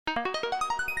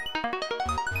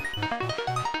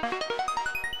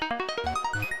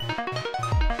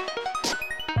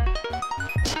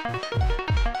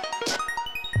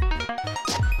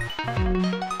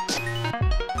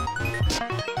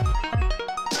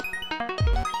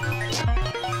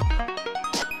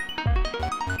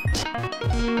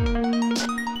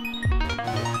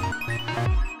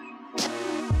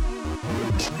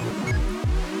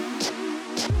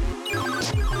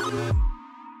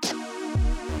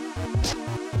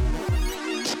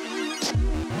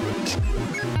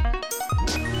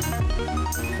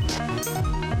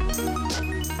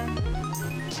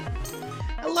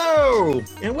Hello,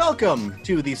 and welcome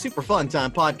to the Super Fun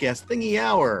Time Podcast Thingy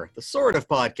Hour, the sort of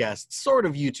podcast, sort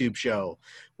of YouTube show,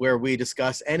 where we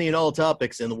discuss any and all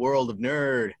topics in the world of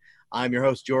nerd. I'm your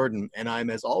host, Jordan, and I'm,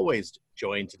 as always,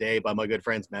 joined today by my good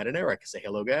friends, Matt and Eric. Say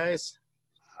hello, guys.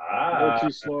 Go too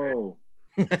slow.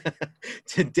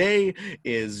 Today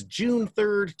is June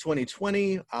 3rd,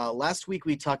 2020. Last week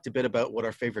we talked a bit about what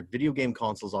our favorite video game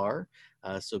consoles are,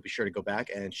 so be sure to go back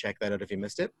and check that out if you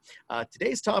missed it.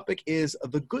 Today's topic is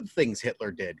the good things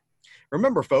Hitler did.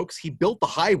 Remember, folks, he built the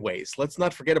highways. Let's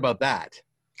not forget about that.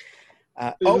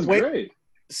 Great.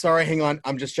 Sorry, hang on.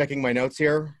 I'm just checking my notes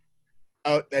here.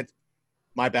 Oh, that's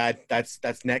my bad.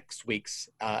 That's next week's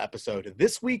episode.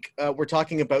 This week, we're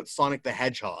talking about Sonic the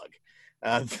Hedgehog.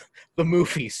 The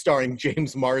movie starring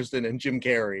James Marsden and Jim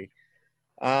Carrey.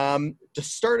 To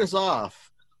start us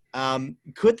off,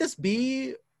 could this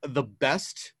be the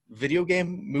best video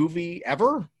game movie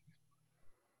ever?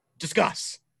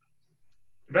 Discuss.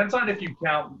 Depends on if you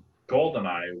count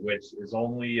GoldenEye, which is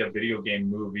only a video game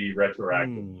movie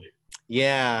retroactively.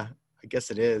 Yeah, I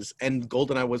guess it is. And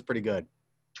GoldenEye was pretty good.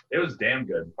 It was damn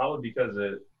good, probably because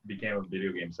it became a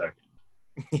video game second.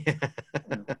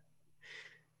 Yeah.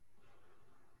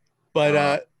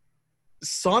 But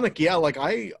Sonic, yeah, like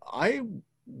I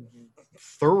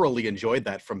thoroughly enjoyed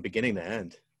that from beginning to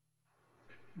end.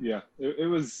 Yeah, it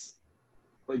was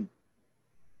like,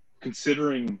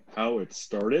 considering how it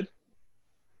started,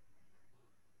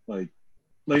 like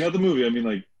not the movie. I mean,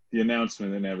 like the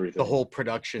announcement and everything. The whole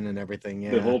production and everything.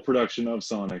 Yeah. The whole production of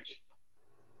Sonic.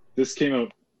 This came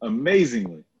out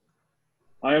amazingly.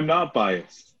 I am not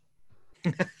biased.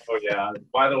 Oh yeah.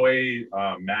 By the way,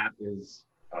 Matt is.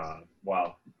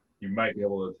 Well, you might be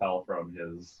able to tell from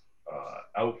his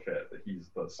outfit that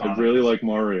he's the Sonic. I really like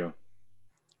Mario.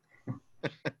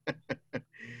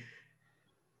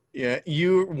 Yeah,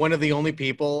 you're one of the only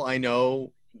people I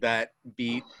know that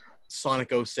beat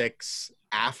Sonic 06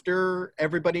 after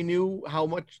everybody knew how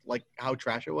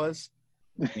trash it was.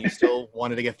 And you still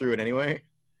wanted to get through it anyway.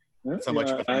 That's how much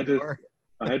fun you are.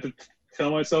 I had to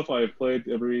tell myself I have played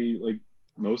every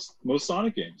most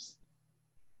Sonic games.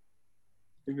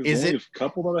 I think there's only a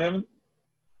couple that I haven't.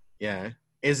 Yeah.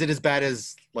 Is it as bad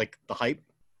as the hype?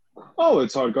 Oh,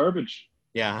 it's hot garbage.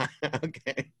 Yeah.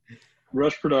 Okay.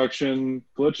 Rush production,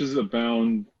 glitches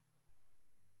abound.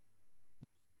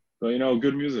 But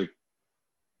good music.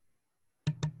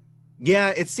 Yeah,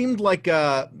 it seemed like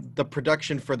the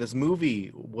production for this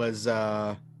movie was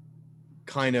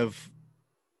kind of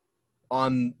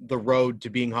on the road to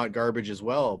being hot garbage as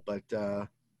well, but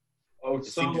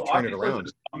so turn it around.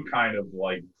 There's some kind of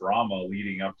drama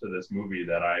leading up to this movie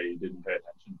that I didn't pay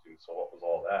attention to. So what was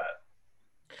all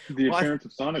that? The appearance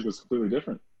of Sonic was completely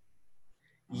different.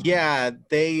 Yeah,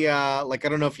 they I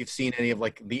don't know if you've seen any of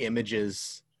the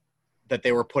images that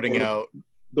they were putting out.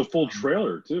 The full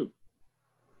trailer too.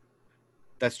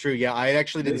 That's true. Yeah, I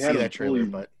actually didn't see that trailer,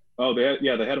 but they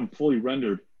had him fully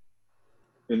rendered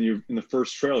in the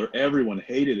first trailer. Everyone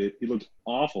hated it. He looked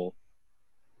awful.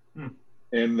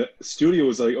 And the studio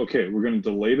was like, okay, we're going to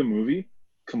delay the movie,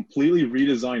 completely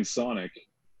redesign Sonic,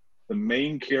 the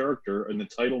main character in the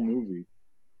title movie,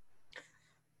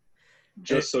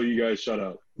 just so you guys shut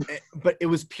up. But it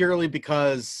was purely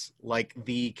because,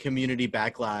 the community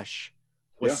backlash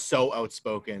was so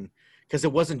outspoken. Because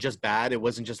it wasn't just bad. It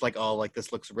wasn't just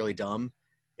this looks really dumb.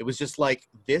 It was just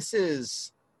this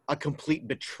is a complete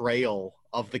betrayal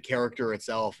of the character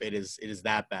itself. It is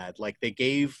that bad. They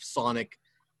gave Sonic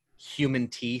human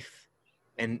teeth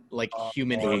and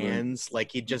human hands.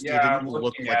 He didn't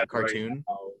look like a cartoon.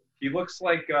 Right, he looks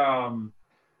like the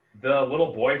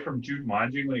little boy from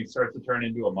Jumanji when he starts to turn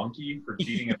into a monkey for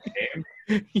cheating at the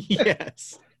game.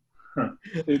 Yes.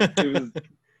 It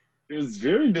was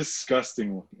very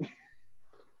disgusting.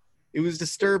 It was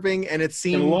disturbing, and it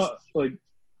seemed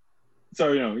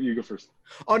sorry, no, you go first.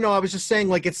 Oh no, I was just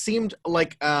saying it seemed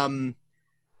it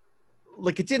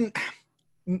didn't.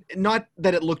 Not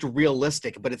that it looked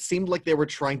realistic, but it seemed like they were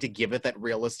trying to give it that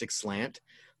realistic slant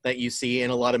that you see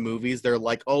in a lot of movies. They're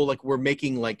we're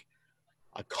making a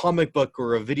comic book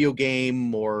or a video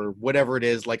game or whatever it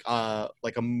is, a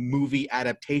movie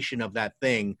adaptation of that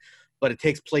thing, but it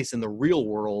takes place in the real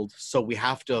world, so we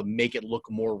have to make it look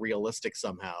more realistic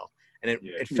somehow. And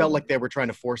it felt like they were trying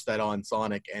to force that on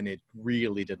Sonic, and it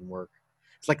really didn't work.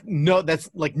 It's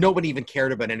nobody even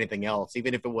cared about anything else,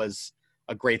 even if it was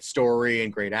a great story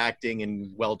and great acting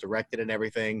and well directed and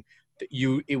everything.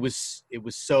 It was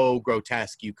so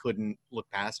grotesque you couldn't look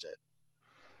past it.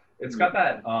 It's got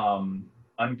that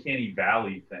uncanny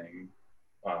valley thing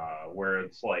where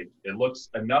it's it looks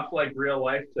enough like real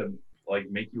life to like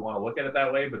make you want to look at it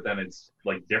that way, but then it's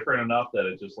like different enough that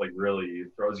it just like really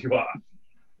throws you off.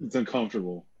 It's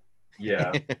uncomfortable.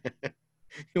 Yeah.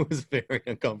 It was very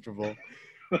uncomfortable.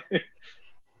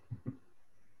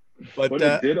 But But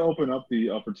it did open up the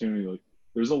opportunity. Like,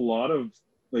 there's a lot of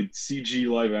like CG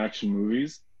live action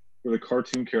movies where the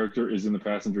cartoon character is in the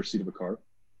passenger seat of a car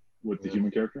with the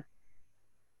human character.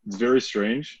 It's very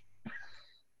strange.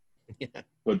 Yeah.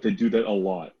 But they do that a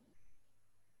lot.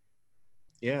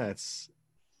 Yeah, it's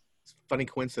a funny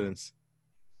coincidence.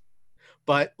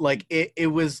 But like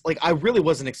it was like I really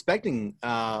wasn't expecting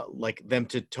like them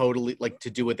to totally like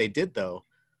to do what they did though.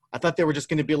 I thought they were just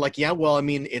going to be like, yeah, well, I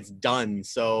mean, it's done,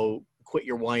 so quit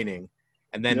your whining,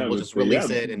 and then we'll just release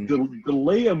it and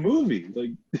delay a movie. Like,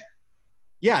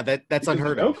 yeah, that's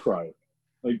unheard of. Outcry.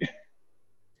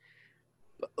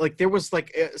 Like there was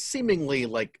like seemingly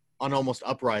like an almost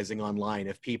uprising online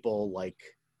of people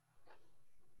like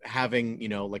having, you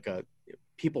know, like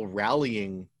people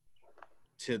rallying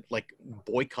to like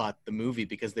boycott the movie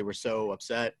because they were so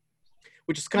upset,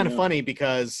 which is kind of funny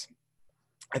because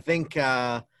I think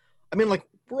I mean, like,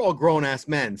 we're all grown ass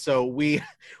men, so we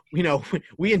you know,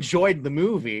 we enjoyed the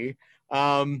movie.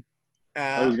 I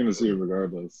was gonna see it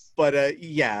regardless, but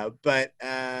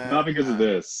not because of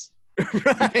this.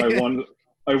 Right?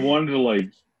 I wanted to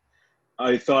like,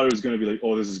 I thought it was gonna be like,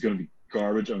 oh, this is gonna be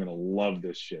garbage, I'm gonna love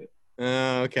this shit.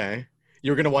 Okay,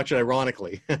 you were gonna watch it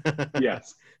ironically.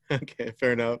 Yes. Okay,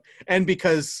 fair enough. And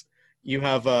because you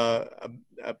have a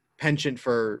penchant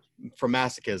for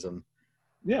masochism.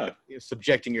 Yeah.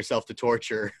 Subjecting yourself to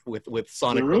torture with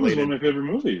Sonic The Room related. is one of my favorite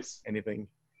movies. Anything.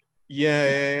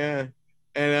 Yeah.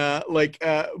 And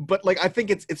but like I think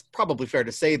it's probably fair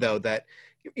to say though that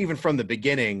even from the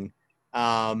beginning,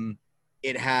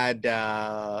 it had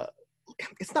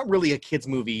it's not really a kids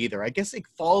movie either. I guess it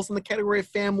falls in the category of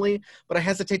family, but I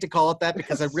hesitate to call it that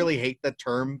because I really hate the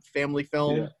term family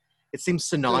film. Yeah. It seems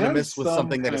synonymous with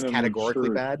something that is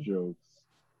categorically bad. Jokes.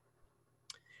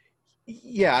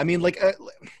 Yeah, I mean, like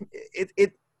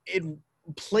it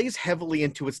plays heavily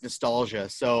into its nostalgia,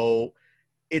 so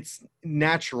it's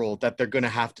natural that they're going to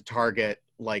have to target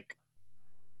like,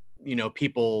 you know,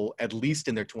 people at least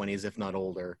in their 20s, if not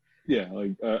older. Yeah,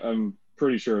 like I'm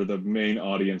pretty sure the main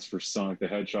audience for Sonic the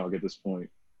Hedgehog at this point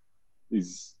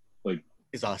is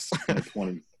us.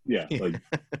 20s. Yeah, like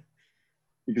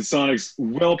because Sonic's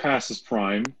well past his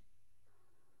prime.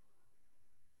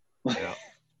 Yeah.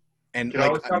 And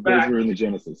like those were in the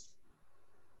Genesis.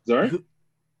 Sorry?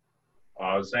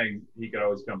 I was saying he could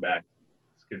always come back.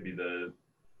 This could be the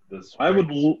I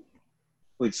would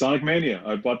like Sonic Mania.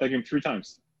 I bought that game 3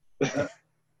 times.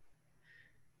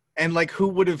 And like, who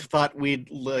would have thought we'd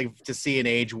live to see an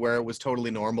age where it was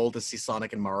totally normal to see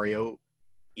Sonic and Mario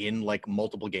in like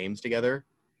multiple games together?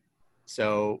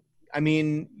 So, I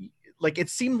mean, like it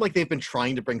seemed like they've been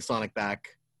trying to bring Sonic back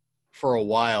for a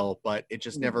while, but it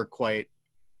just never quite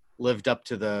lived up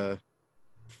to the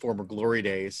former glory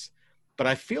days. But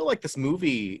I feel like this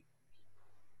movie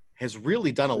has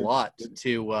really done a lot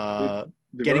to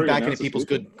getting back into people's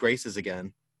good graces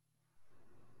again.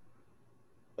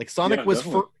 Like Sonic was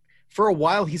for a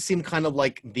while, he seemed kind of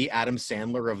like the Adam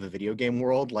Sandler of the video game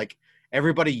world. Like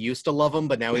everybody used to love him,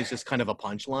 but now he's just kind of a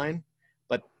punchline.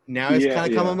 But now he's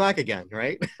kind of coming back again,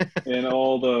 right? And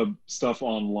all the stuff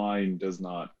online does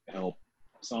not help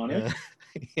Sonic.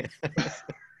 Yeah.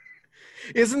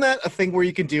 Isn't that a thing where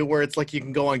you can do where it's like you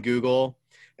can go on Google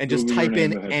and just type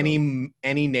in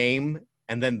any name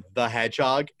and then the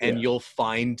Hedgehog and you'll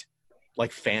find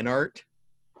like fan art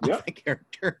of the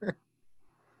character?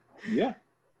 Yeah.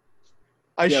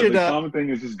 The common thing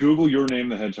is just Google your name,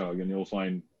 the Hedgehog, and you'll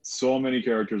find so many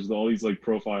characters with all these like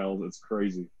profiles. It's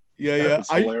crazy. Yeah.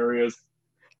 It's hilarious.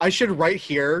 I should right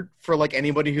here for like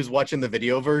anybody who's watching the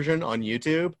video version on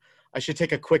YouTube. I should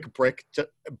take a quick break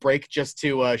just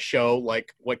to show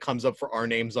like what comes up for our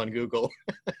names on Google.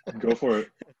 Go for it.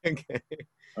 Okay.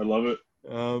 I love it.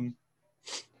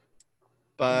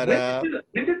 But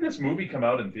when did this movie come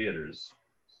out in theaters?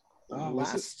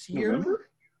 Last year? November?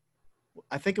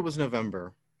 I think it was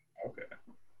November. Okay.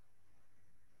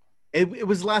 It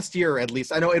was last year at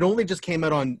least. I know it only just came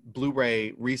out on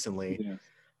Blu-ray recently,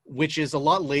 which is a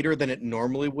lot later than it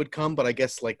normally would come, but I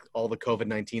guess like all the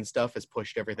COVID-19 stuff has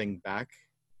pushed everything back.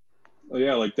 Oh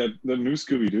yeah, like the new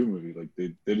Scooby-Doo movie, like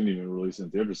they didn't even release it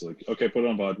in theaters. Like, okay, put it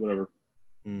on VOD, whatever.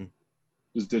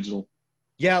 Just digital.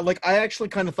 Yeah, like I actually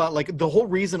kind of thought like the whole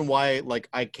reason why like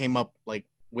I came up like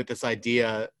with this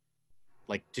idea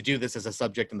like to do this as a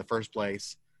subject in the first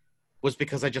place was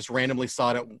because I just randomly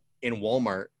saw it in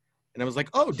Walmart and I was like,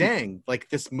 oh dang, like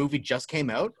this movie just came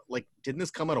out. Like, didn't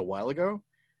this come out a while ago?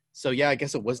 So yeah, I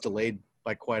guess it was delayed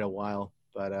by quite a while.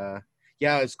 But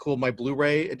yeah, it's cool. My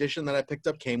Blu-ray edition that I picked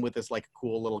up came with this like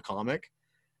cool little comic,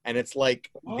 and it's like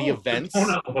the Oh, events.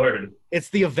 Lord. It's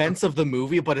the events of the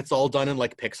movie, but it's all done in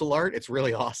like pixel art. It's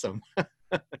really awesome.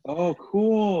 Oh,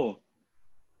 cool.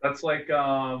 That's like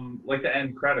the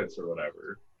end credits or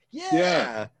whatever. Yeah.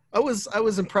 Yeah, I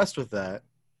was impressed with that.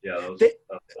 Yeah, They,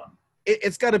 that's fun.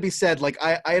 it's got to be said. Like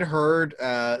I had heard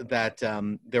that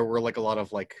there were like a lot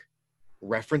of like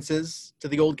references to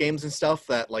the old games and stuff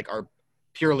that like are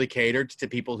purely catered to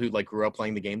people who like grew up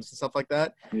playing the games and stuff like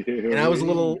that. And I was a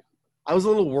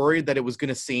little worried that it was going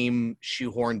to seem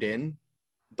shoehorned in,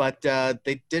 but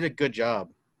they did a good job.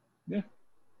 Yeah.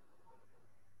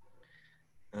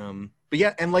 But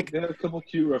yeah, and like They had a couple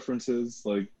cute references.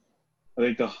 Like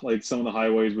I think some of the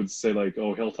highways would say like,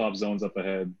 "Oh, Hilltop Zone's up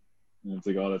ahead," and it's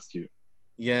like, "Oh, that's cute."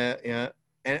 yeah,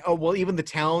 and oh well, even the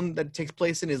town that it takes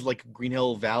place in is like Green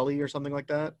Hill Valley or something like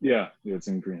that. Yeah, it's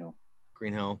in Green Hill.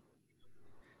 Green Hill.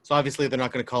 So obviously they're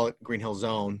not going to call it Green Hill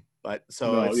Zone, but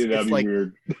so No, yeah, that'd it's be like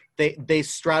weird. they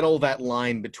straddle that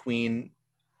line between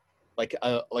like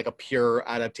a pure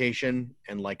adaptation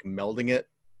and like melding it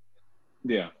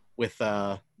Yeah. with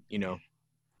you know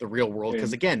the real world,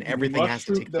 because And again everything has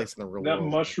to take place in the real that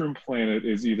world. mushroom planet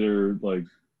is either like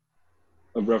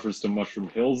a reference to Mushroom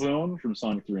Hill Zone from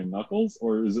Sonic 3 and Knuckles,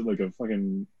 or is it like a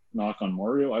fucking knock on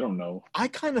Mario? I don't know. I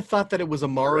kind of thought that it was a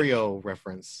Mario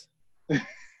reference.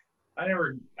 I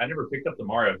never picked up the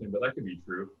Mario thing, but that could be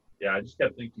true. Yeah, I just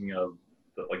kept thinking of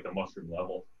the mushroom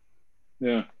level.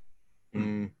 Yeah.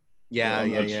 Yeah,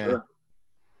 I'm not yeah. sure.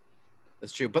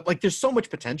 That's true. But like there's so much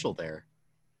potential there.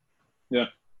 Yeah.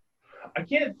 I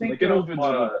can't think Like it of opens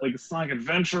up like a Sonic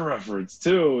Adventure reference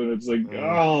too, and it's like,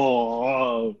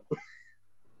 oh.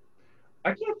 I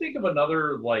can't think of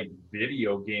another like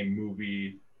video game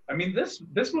movie. I mean, this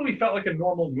movie felt like a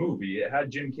normal movie. It had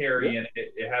Jim Carrey and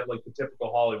it had like the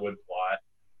typical Hollywood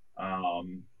plot.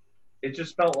 It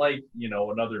just felt like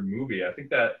another movie. I think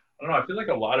that I don't know. I feel like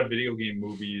a lot of video game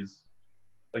movies,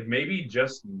 like maybe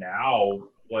just now,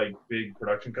 like big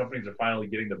production companies are finally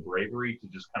getting the bravery to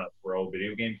just kind of throw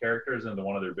video game characters into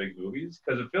one of their big movies,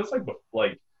 because it feels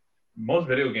like most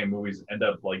video game movies end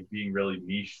up like being really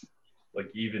niche,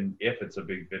 like even if it's a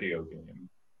big video game,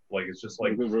 like it's just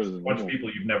like a bunch of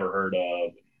people you've never heard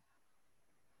of.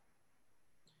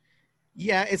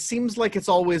 Yeah, it seems like it's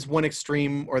always one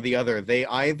extreme or the other.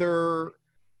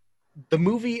 The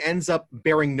movie ends up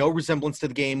bearing no resemblance to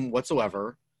the game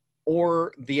whatsoever,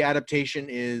 or the adaptation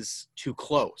is too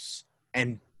close,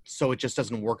 and so it just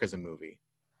doesn't work as a movie.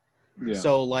 Yeah.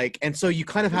 So so you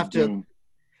kind of have to,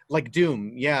 like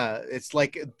Doom, yeah, it's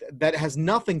like that has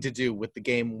nothing to do with the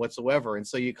game whatsoever, and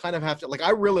so you kind of have to, like, I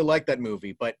really like that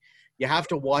movie, but you have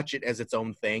to watch it as its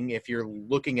own thing. If you're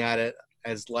looking at it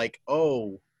as like,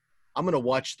 oh, I'm going to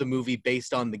watch the movie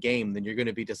based on the game, then you're going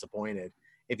to be disappointed.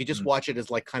 If you just watch it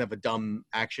as like kind of a dumb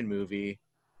action movie,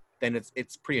 then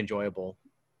it's pretty enjoyable.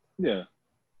 Yeah.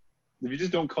 If you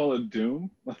just don't call it Doom.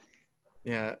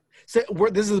 Yeah. So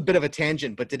this is a bit of a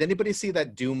tangent, but did anybody see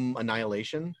that Doom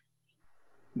Annihilation?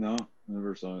 No,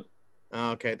 never saw it.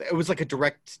 Okay. It was like a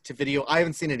direct to video. I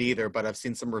haven't seen it either, but I've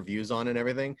seen some reviews on it and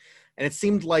everything. And it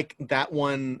seemed like that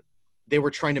one, they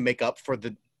were trying to make up for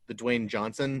the Dwayne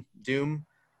Johnson Doom,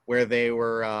 where they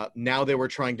were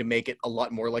trying to make it a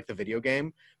lot more like the video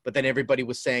game, but then everybody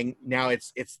was saying now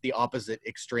it's the opposite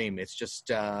extreme. It's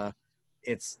just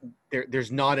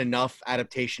there's not enough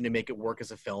adaptation to make it work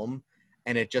as a film,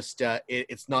 and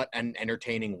it's not an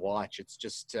entertaining watch. It's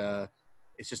just a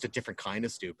different kind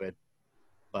of stupid.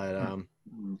 But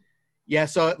yeah,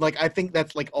 so like I think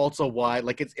that's like also why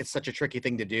like it's such a tricky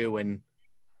thing to do, and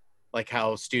like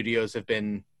how studios have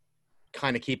been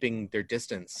kind of keeping their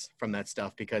distance from that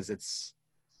stuff, because it's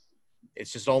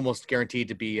just almost guaranteed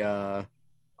to be a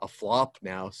flop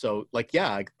now. So like, yeah,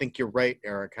 I think you're right,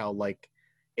 Eric, how like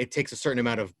it takes a certain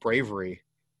amount of bravery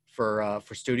for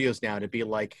studios now to be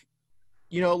like,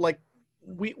 like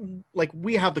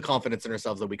we have the confidence in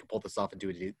ourselves that we can pull this off and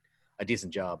do a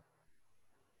decent job.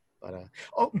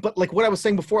 But like what I was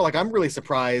saying before, like I'm really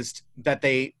surprised that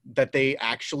they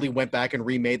actually went back and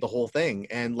remade the whole thing,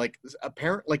 and like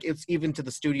apparent like it's even to the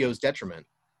studio's detriment,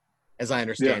 as I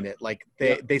understand it. Like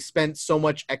they spent so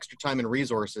much extra time and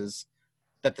resources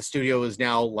that the studio is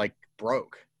now like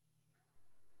broke.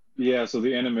 Yeah, so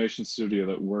the animation studio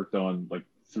that worked on like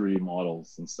 3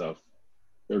 models and stuff,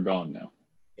 they're gone now.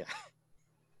 Yeah.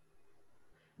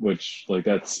 Which like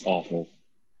that's awful.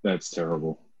 That's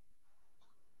terrible.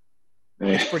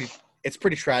 It's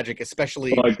pretty tragic,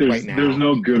 especially like right now. There's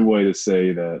no good way to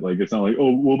say that. Like it's not like,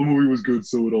 oh well, the movie was good,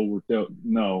 so it all worked out.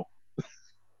 No,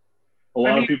 a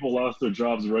lot of people lost their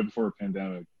jobs right before a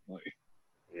pandemic. Like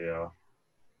Yeah.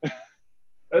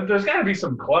 There's got to be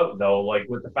some clout though, like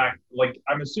with the fact, like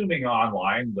I'm assuming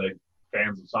online, like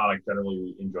fans of Sonic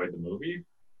generally enjoyed the movie.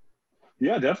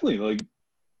 Yeah, definitely. Like,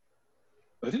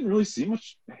 I didn't really see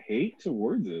much hate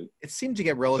towards it. It seemed to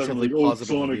get Except for relatively like, oh, positive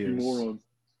Sonic, you reviews. morons.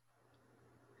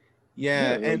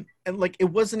 Yeah, Yeah, like, and like it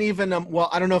wasn't even well,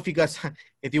 I don't know if you guys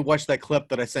if you watched that clip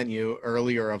that I sent you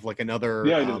earlier of like another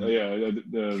yeah, I did. Yeah, I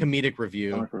did the comedic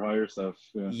review. Sonic for Hire stuff.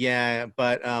 Yeah. Yeah,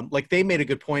 but like they made a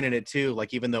good point in it too,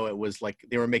 like even though it was like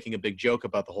they were making a big joke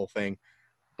about the whole thing,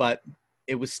 but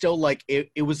it was still like it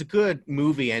was a good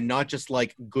movie and not just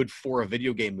like good for a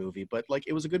video game movie, but like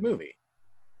it was a good movie.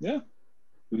 Yeah.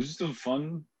 It was just a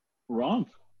fun romp.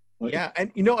 Like, Yeah,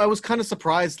 and I was kind of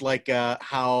surprised like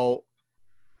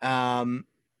um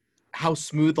how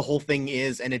smooth the whole thing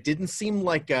is, and it didn't seem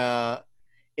like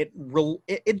it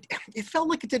felt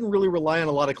like it didn't really rely on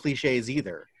a lot of cliches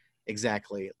either.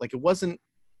 Exactly. Like it wasn't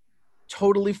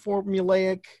totally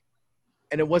formulaic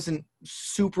and it wasn't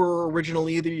super original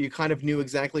either. You kind of knew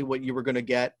exactly what you were going to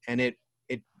get and it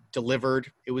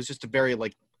delivered. It was just a very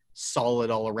like solid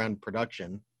all around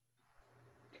production.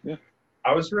 yeah.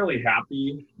 I was really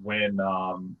happy when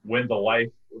the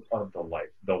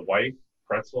wife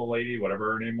pretzel lady,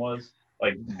 whatever her name was,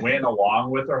 like went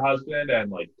along with her husband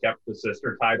and like kept the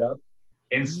sister tied up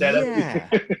instead of Yeah.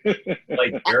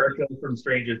 like Erica from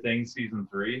Stranger Things season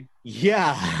 3.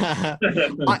 Yeah.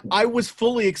 I was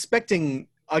fully expecting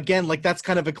again, like that's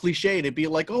kind of a cliche to be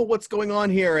like, oh, what's going on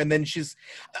here? And then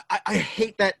I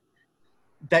hate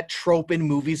that trope in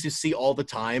movies you see all the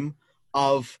time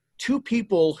of two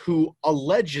people who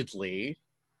allegedly,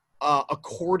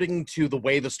 according to the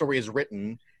way the story is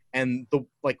written and the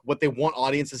like what they want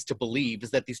audiences to believe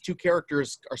is that these two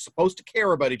characters are supposed to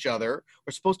care about each other,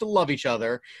 are supposed to love each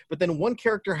other, but then one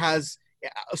character has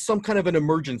some kind of an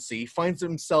emergency, finds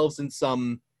themselves in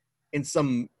some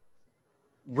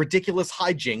ridiculous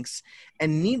hijinks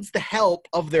and needs the help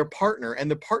of their partner,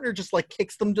 and the partner just like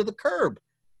kicks them to the curb.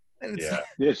 And it's Yeah.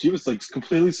 Yeah, she was like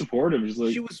completely supportive. Just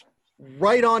like, she was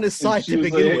right on his and side she to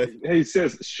was like, begin hey, with. hey,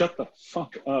 sis, shut the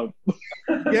fuck up.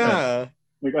 Yeah.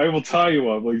 Like, I will tie you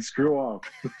up. Like, screw off.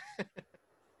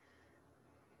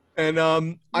 And I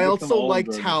Get them also all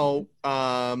liked involved.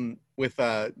 how with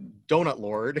Donut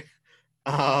Lord,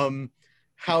 um,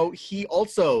 how he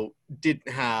also didn't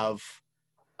have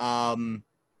um,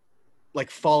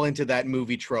 like fall into that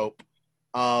movie trope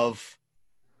of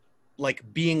like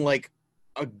being like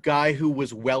a guy who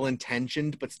was well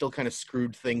intentioned but still kind of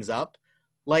screwed things up.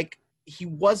 Like he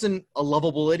wasn't a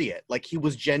lovable idiot. Like he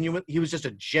was genuine. He was just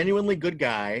a genuinely good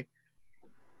guy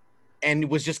and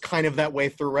was just kind of that way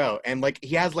throughout. And like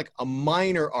he has like a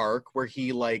minor arc where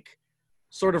he like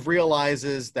sort of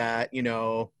realizes that,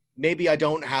 maybe I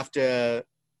don't have to,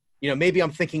 maybe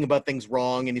I'm thinking about things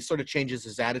wrong, and he sort of changes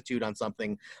his attitude on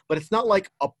something. But it's not like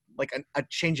a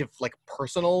change of like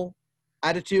personal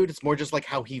attitude. It's more just like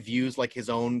how he views like his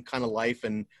own kind of life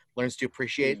and learns to Yeah.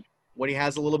 appreciate what he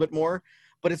has a little bit more.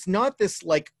 But it's not this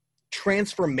like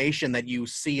transformation that you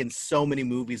see in so many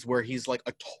movies where he's like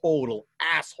a total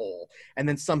asshole and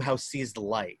then somehow sees the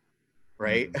light,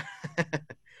 right?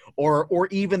 or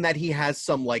even that he has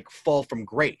some like fall from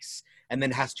grace and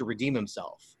then has to redeem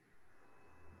himself.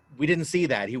 We didn't see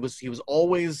that. He was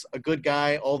always a good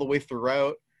guy all the way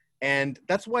throughout, and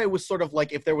that's why it was sort of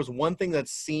like if there was one thing that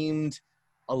seemed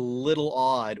a little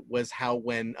odd was how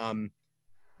when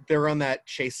they're on that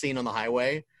chase scene on the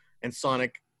highway and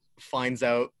Sonic finds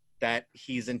out that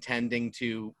he's intending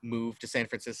to move to San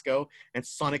Francisco and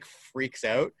Sonic freaks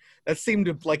out. That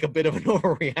seemed like a bit of an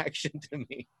overreaction to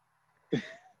me.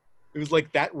 It was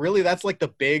like that really that's like the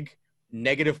big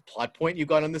negative plot point you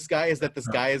got on this guy is that this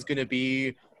guy is going to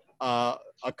be a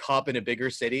cop in a bigger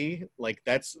city. Like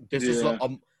this is Yeah.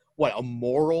 a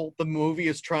moral the movie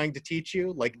is trying to teach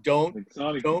you. Like don't Like,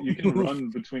 Sonic, don't you can move. run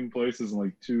between places in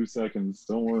like 2 seconds.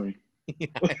 Don't worry. Yeah,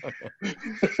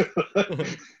 I don't know.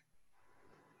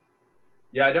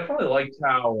 Yeah, I definitely liked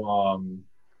how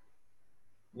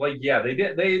like yeah, they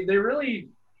really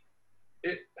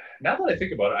it, now that I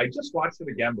think about it, I just watched it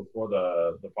again before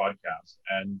the podcast,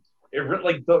 and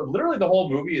like literally the whole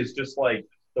movie is just like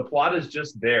the plot is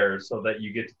just there so that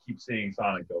you get to keep seeing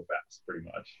Sonic go fast, pretty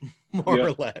much. More Yeah.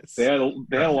 or less. They had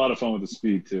a lot of fun with the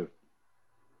speed too.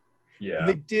 Yeah,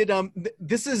 They did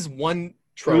this is one It was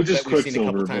trope just that we've seen a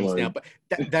couple Quicksilver, but times now,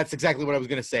 like, but that's exactly what I was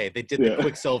going to say. They did the yeah,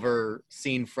 Quicksilver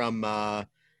scene from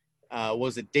what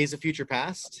was it Days of Future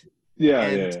Past? yeah, yeah,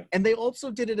 and yeah. and they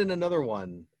also did it in another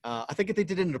one. I think they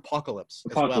did it in Apocalypse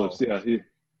as well. Apocalypse, yeah.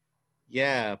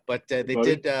 Yeah, but they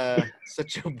Buddy? did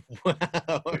such a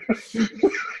wow.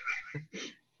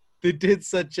 They did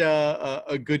such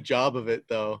a good job of it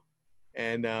though,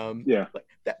 and Yeah, like,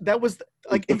 that was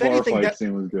like the if bar anything fight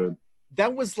scene was good.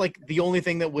 that was like the only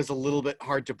thing that was a little bit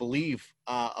hard to believe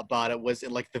about it was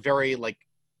in like the very like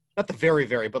not the very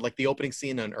but like the opening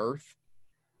scene on Earth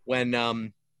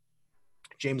when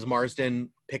James Marsden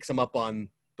picks him up on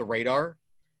the radar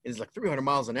is like 300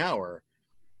 miles an hour.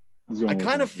 He's I going way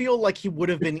kind of faster. feel like he would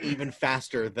have been even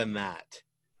faster than that,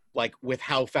 like with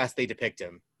how fast they depict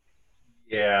him.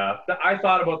 Yeah, I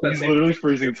thought about that He's same literally thing.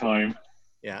 freezing time.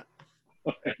 Yeah.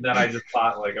 And then I just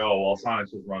thought like, oh well,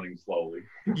 Sonic's just running slowly.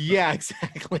 Yeah,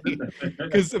 exactly.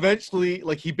 Because eventually,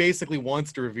 like, he basically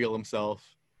wants to reveal himself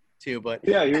too. But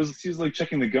Yeah, he was like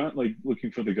checking the gun, like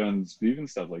looking for the gun's beef and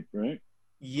stuff, like right.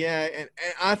 yeah, and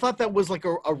I thought that was like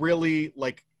a really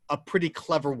like a pretty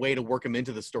clever way to work him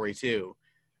into the story too,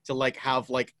 to like have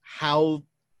like how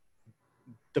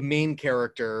the main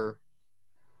character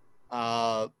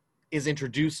uh is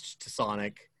introduced to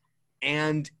Sonic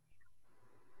and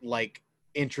like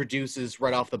introduces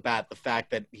right off the bat the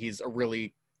fact that he's a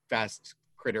really fast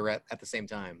critter at the same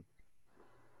time.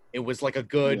 It was like a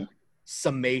good Yeah,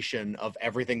 summation of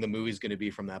everything the movie's going to be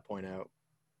from that point out.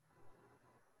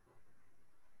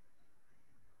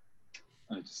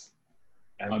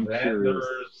 And I'm then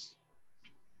curious.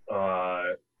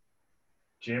 there's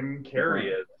Jim Carrey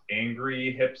as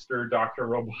angry hipster Dr.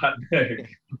 Robotnik.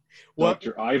 What?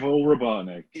 Dr. Ivo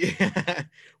Robotnik. Yeah.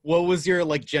 What was your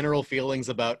like general feelings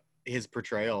about his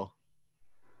portrayal?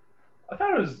 I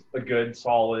thought it was a good,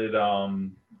 solid,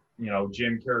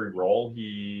 Jim Carrey role.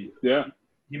 Yeah,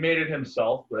 He made it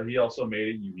himself, but he also made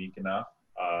it unique enough.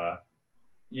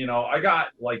 I got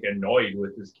like annoyed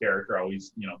with his character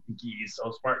always, thinking he's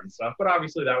so smart and stuff. But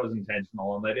obviously that was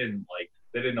intentional, and they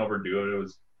didn't overdo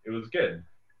it. It was good.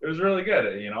 It was really good.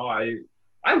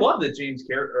 I love that Jim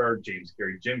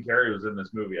Carrey was in this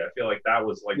movie. I feel like that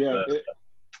was like yeah,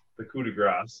 the coup de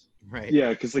grace. Right. yeah.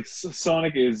 Because like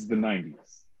Sonic is the '90s,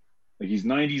 like he's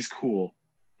 '90s cool.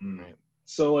 Right.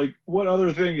 So like, what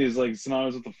other thing is like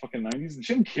synonymous with the fucking '90s?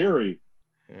 Jim Carrey.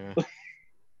 Yeah.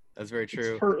 That's very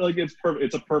true. It's perfect.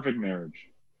 It's a perfect marriage.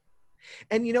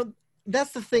 And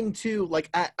that's the thing too. Like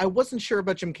I wasn't sure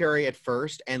about Jim Carrey at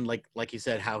first, and like you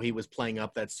said, how he was playing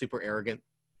up that super arrogant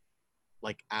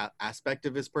like aspect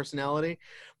of his personality.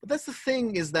 But that's the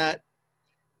thing is that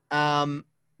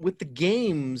with the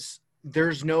games,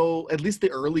 there's no, at least the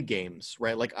early games,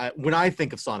 right? Like when I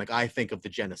think of Sonic, I think of the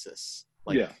Genesis.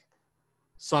 Like Yeah.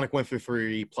 Sonic went through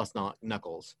 3 plus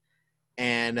Knuckles,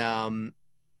 and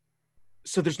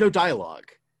so there's no dialogue,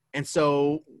 and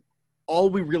so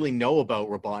all we really know about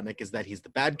Robotnik is that he's the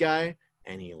bad guy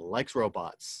and he likes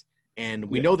robots, and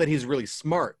we know that he's really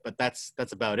smart, but that's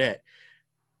about it.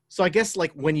 So I guess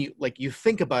like when you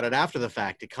think about it after the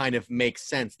fact, it kind of makes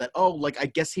sense that, oh, like I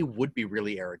guess he would be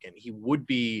really arrogant. He would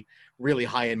be really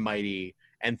high and mighty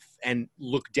and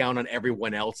look down on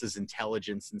everyone else's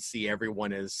intelligence and see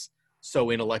everyone as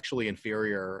so intellectually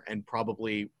inferior and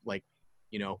probably like,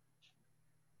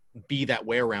 be that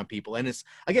way around people. And it's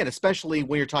again, especially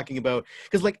when you're talking about,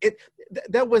 because like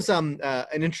that was an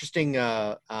interesting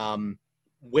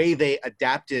way they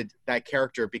adapted that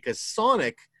character, because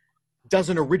Sonic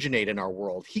doesn't originate in our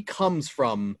world. He comes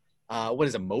from what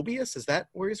is it, Mobius? Is that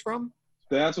where he's from?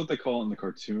 That's what they call it in the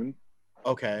cartoon.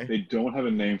 Okay. They don't have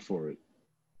a name for it.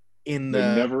 They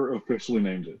They never officially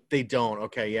named it. They don't.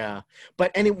 Okay, yeah.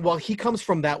 But well, he comes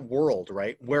from that world,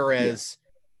 right? Whereas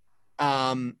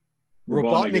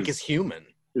Robotnik is human.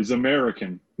 Is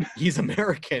American. He's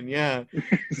American, yeah.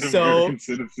 He's so American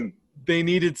citizen. They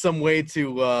needed some way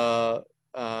to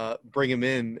bring him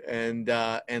in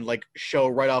and like show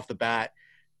right off the bat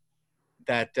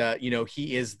that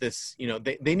he is this,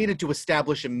 they needed to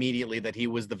establish immediately that he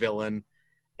was the villain,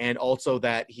 and also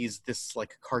that he's this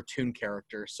like cartoon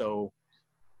character. So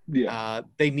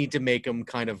they need to make him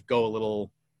kind of go a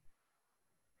little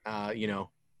a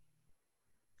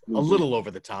little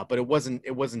over the top, but it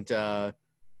wasn't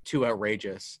too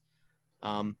outrageous.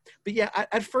 But yeah,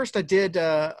 at first I did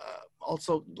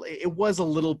also, it was a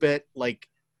little bit like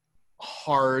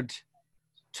hard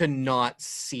to not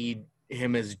see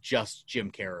him as just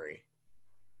Jim Carrey.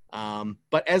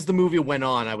 But as the movie went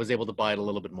on, I was able to buy it a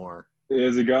little bit more.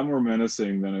 As it got more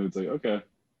menacing, then it was like, okay.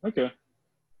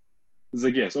 It's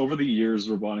like, yes, over the years,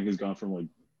 Robotnik has gone from like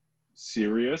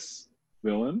serious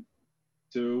villain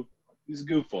to he's a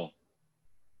goofball.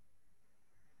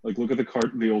 Like, look at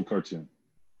the old cartoon.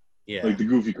 Yeah. Like the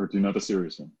goofy cartoon, not the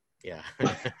serious one. Yeah.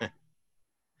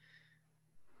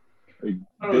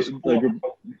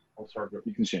 Sorry,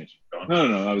 you can change.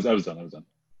 No. I was done.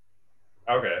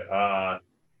 Okay. I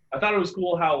thought it was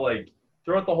cool how like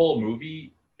throughout the whole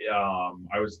movie,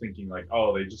 I was thinking like,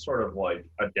 oh, they just sort of like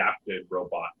adapted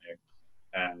Robotnik,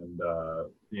 and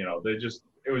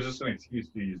it was just an excuse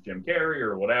to use Jim Carrey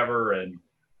or whatever, and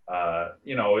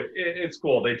it's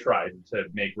cool. They tried to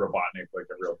make Robotnik like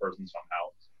a real person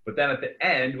somehow, but then at the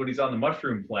end, when he's on the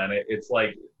Mushroom Planet, it's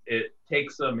like it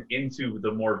takes him into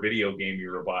the more video gamey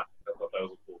Robotnik. I thought that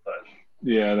was a cool touch.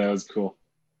 Yeah, that was cool.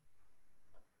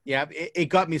 Yeah, it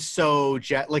got me so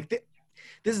like this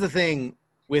is the thing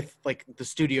with like the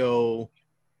studio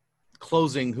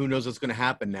closing. Who knows what's going to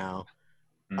happen now?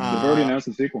 They've already announced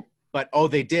the sequel. But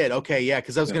they did. Okay, yeah,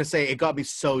 because I was going to say it got me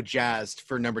so jazzed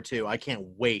for number 2. I can't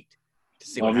wait to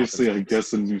see. Obviously, what happens I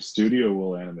guess the new studio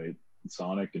will animate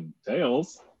Sonic and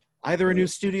Tails. Either a new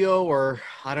studio or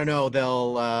I don't know.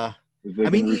 They'll. I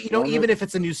mean, even if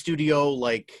it's a new studio,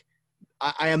 like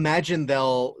I imagine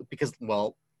they'll because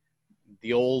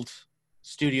the old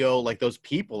studio, like those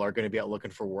people are going to be out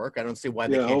looking for work. I don't see why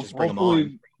they can't just bring them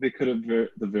on. They could have, at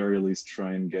the very least,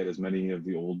 try and get as many of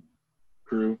the old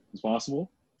crew as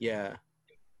possible. Yeah,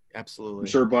 absolutely. I'm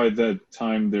sure by the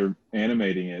time they're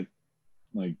animating it,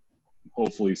 like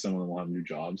hopefully some of them will have new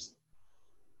jobs.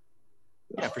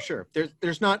 Yeah, for sure.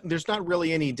 There's not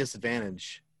really any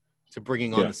disadvantage to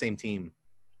bringing on the same team.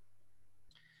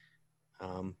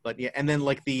 But yeah, and then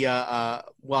like the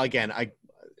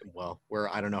we're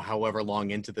I don't know however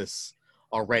long into this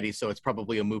already, so it's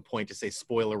probably a moot point to say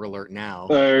spoiler alert now.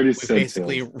 I already we said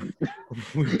basically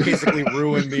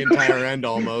ruined the entire end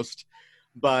almost.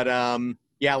 But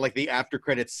like the after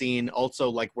credits scene, also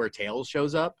like where Tails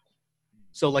shows up.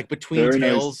 So like between Very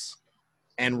Tails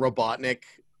and Robotnik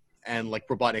and like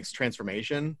Robotnik's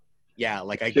transformation,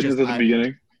 like at the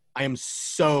beginning. I am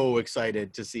so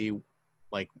excited to see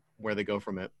like where they go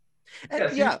from it. And,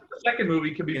 the second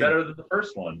movie could be better than the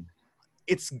first one.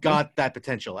 It's got that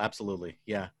potential, absolutely,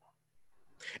 yeah.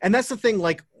 And that's the thing,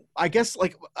 like I guess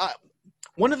like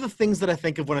one of the things that I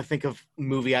think of when I think of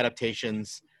movie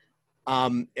adaptations,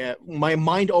 my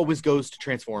mind always goes to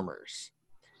Transformers,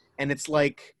 and it's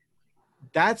like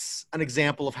that's an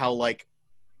example of how like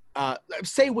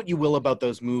say what you will about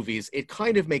those movies, it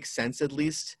kind of makes sense at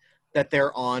least that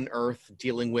they're on Earth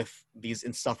dealing with these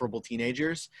insufferable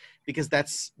teenagers, because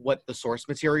that's what the source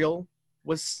material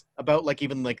was about. Like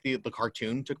even like the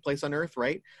cartoon took place on Earth,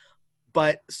 right?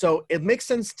 But so it makes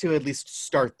sense to at least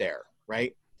start there,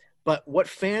 right? But what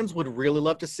fans would really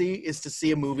love to see is to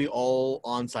see a movie all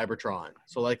on Cybertron.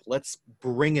 So like, let's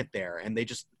bring it there. And they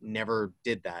just never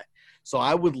did that. So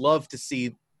I would love to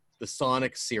see the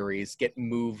Sonic series get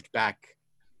moved back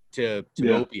to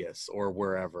Mobius or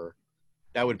wherever.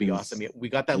 That would be awesome. We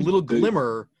got that little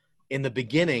glimmer in the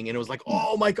beginning and it was like,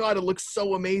 oh my God, it looks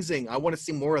so amazing. I want to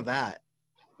see more of that.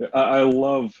 I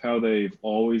love how they've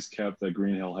always kept that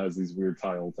Green Hill has these weird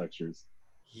tile textures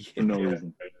for no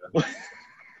reason.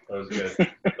 That was good.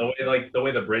 The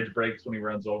way the bridge breaks when he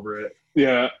runs over it.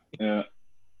 Yeah.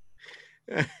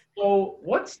 So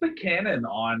what's the canon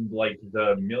on like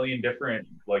the million different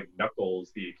like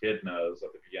Knuckles the echidnas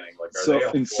at the beginning? Like,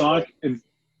 are they in Sonic,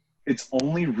 it's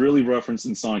only really referenced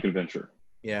in Sonic Adventure.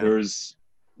 Yeah. There's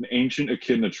an ancient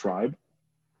echidna tribe.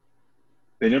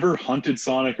 They never hunted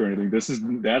Sonic or anything.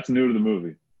 That's new to the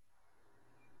movie.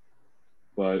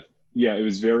 But yeah, it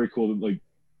was very cool that like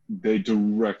they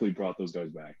directly brought those guys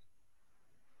back.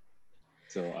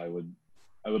 So I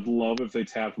would love if they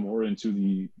tapped more into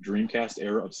the Dreamcast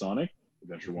era of Sonic,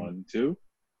 Adventure 1 and 2.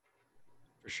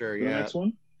 For sure, The next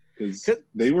one. Because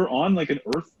they were on like an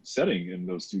Earth setting in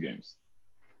those two games.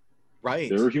 Right.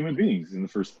 They were human beings in the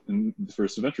first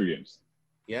Adventure games.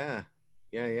 Yeah.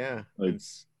 Like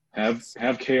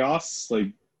have chaos, like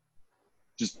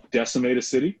just decimate a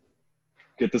city.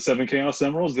 Get the 7 Chaos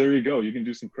Emeralds. There you go. You can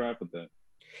do some crap with that.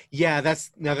 Yeah,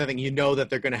 that's another thing. You know that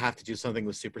they're going to have to do something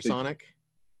with Supersonic.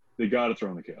 They got to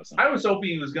throw in the Chaos Emeralds. I was hoping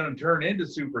he was going to turn into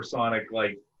Supersonic,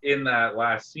 like in that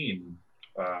last scene.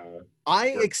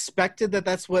 I expected that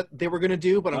that's what they were going to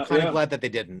do, but I'm kind of glad that they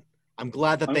didn't. I'm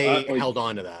glad that they held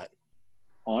on to that.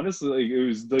 Honestly, like, it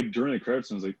was like during the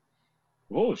credits, I was like,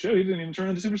 "Oh shit, he didn't even turn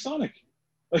into Supersonic."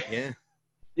 Yeah.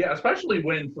 Yeah, especially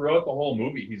when throughout the whole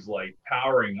movie he's like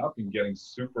powering up and getting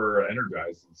super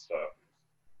energized and stuff.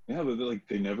 Yeah, but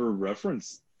they never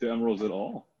referenced the emeralds at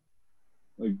all.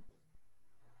 Like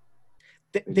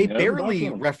they barely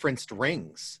referenced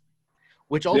rings,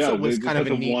 which also was kind of a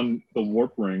neat. The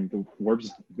warp ring, the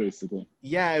warps basically.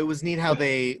 Yeah, it was neat how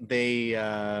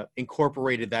they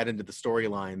incorporated that into the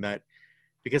storyline. That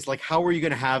because like how are you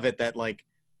going to have it that like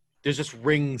there's just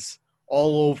rings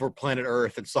all over planet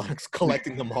Earth and Sonic's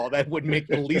collecting them all? That wouldn't make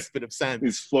the least bit of sense.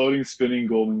 These floating, spinning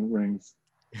golden rings.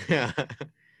 Yeah.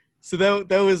 So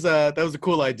that was a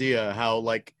cool idea. How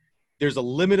like there's a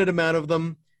limited amount of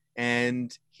them,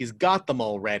 and he's got them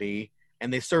already,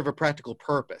 and they serve a practical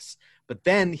purpose. But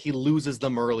then he loses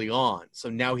them early on, so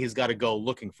now he's got to go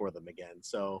looking for them again.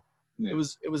 So Yeah.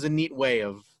 it was a neat way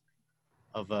of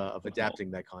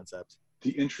adapting that concept.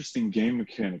 The interesting game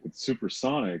mechanic with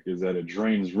Supersonic is that it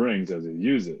drains rings as you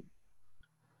use it.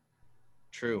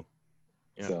 True.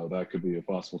 Yeah. So that could be a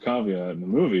possible caveat in the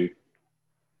movie.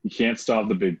 You can't stop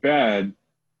the big bad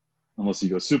unless you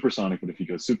go supersonic, but if you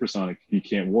go supersonic, he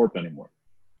can't warp anymore.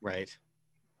 Right.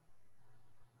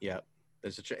 Yeah.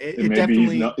 There's And maybe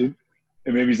definitely...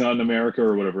 maybe he's not in America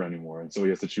or whatever anymore, and so he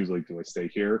has to choose, like, do I stay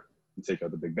here and take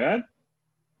out the big bad?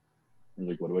 And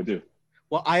like, what do I do?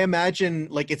 Well, I imagine,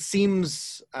 like, it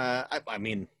seems, I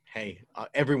mean, hey,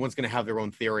 everyone's going to have their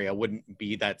own theory. I wouldn't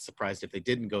be that surprised if they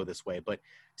didn't go this way. But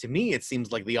to me, it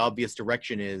seems like the obvious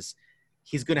direction is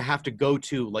he's going to have to go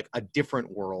to, like, a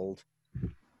different world,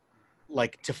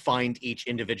 like, to find each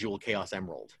individual Chaos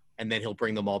Emerald. And then he'll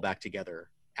bring them all back together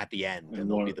at the end. And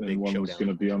there'll be the big one showdown. Was going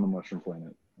to be on the Mushroom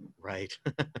Planet. Right.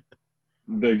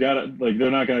 They got it. Like, they're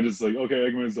not going to just, like, okay,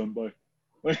 Eggman's done. Bye.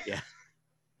 Like, yeah.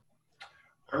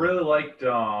 I really liked,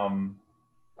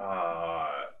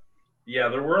 yeah,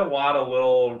 there were a lot of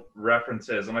little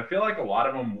references, and I feel like a lot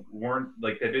of them weren't,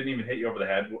 like, they didn't even hit you over the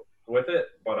head with it,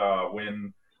 but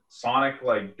when Sonic,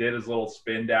 like, did his little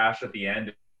spin dash at the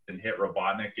end and hit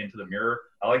Robotnik into the mirror,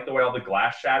 I like the way all the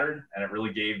glass shattered, and it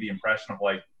really gave the impression of,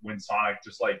 like, when Sonic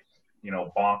just, like, you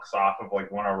know, bonks off of, like,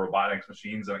 one of Robotnik's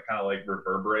machines, and it kind of, like,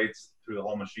 reverberates through the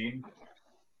whole machine.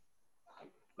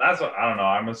 That's what, I don't know.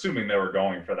 I'm assuming they were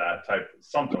going for that type,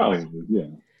 something like that. Yeah.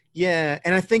 Yeah,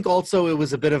 and I think also it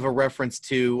was a bit of a reference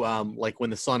to like when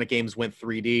the Sonic games went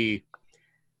 3D,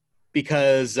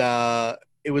 because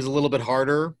it was a little bit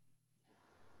harder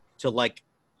to, like,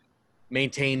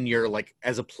 maintain your, like,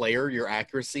 as a player, your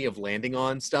accuracy of landing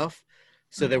on stuff.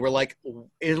 So they were like,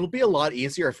 it'll be a lot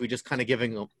easier if we just kind of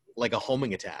giving like a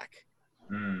homing attack.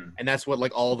 And that's what,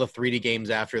 like, all the 3D games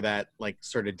after that, like,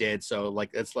 sort of did. So,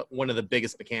 like, that's one of the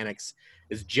biggest mechanics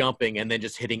is jumping and then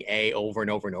just hitting A over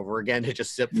and over and over again to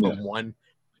just zip from one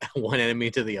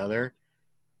enemy to the other.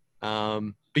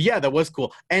 But yeah, that was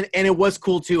cool. And it was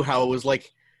cool too how it was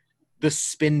like the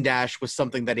spin dash was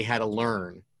something that he had to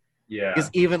learn. Yeah. Because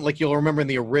even, like, you'll remember in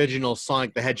the original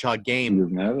Sonic the Hedgehog game, He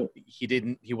doesn't have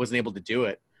it. He wasn't able to do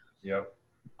it. Yep.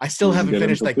 I still haven't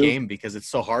finished that too? game because it's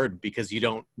so hard because you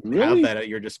don't have Really? that at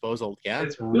your disposal. Yeah.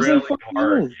 It's really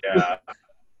hard. old. Yeah.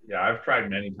 Yeah, I've tried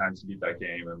many times to beat that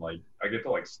game, and, like, I get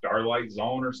to, like, Starlight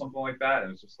Zone or something like that,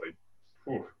 and it's just like,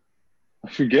 whew.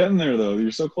 You're getting there, though.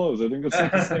 You're so close. I think that's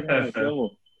like the second half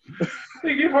level.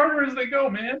 They get harder as they go,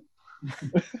 man.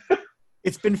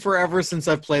 It's been forever since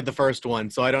I've played the first one,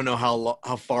 so I don't know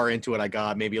how far into it I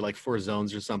got, maybe like 4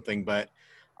 zones or something, but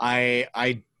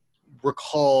I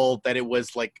recall that it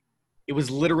was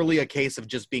literally a case of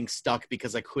just being stuck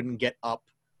because I couldn't get up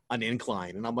an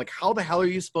incline. And I'm like, how the hell are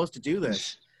you supposed to do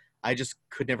this? I just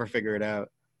could never figure it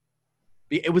out.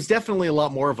 It was definitely a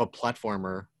lot more of a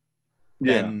platformer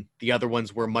than the other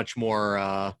ones were, much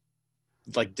more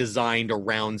like designed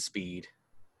around speed.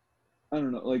 I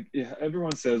don't know. Like, yeah,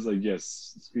 everyone says, like,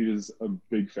 yes, speed is a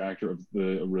big factor of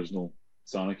the original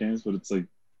Sonic games, but it's like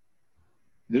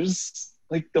there's,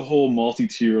 like, the whole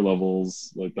multi-tier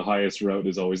levels. Like, the highest route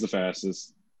is always the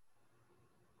fastest.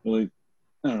 Like,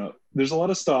 I don't know. There's a lot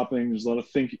of stopping. There's a lot of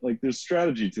thinking. Like, there's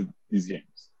strategy to these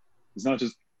games. It's not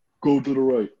just go to the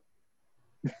right.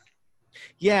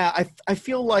 Yeah, I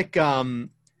feel like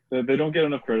They don't get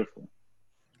enough credit for.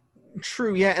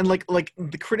 True, yeah, and like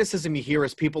the criticism you hear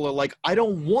is people are like, I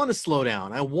don't want to slow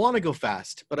down, I want to go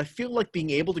fast, but I feel like being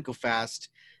able to go fast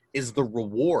is the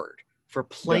reward for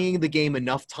playing the game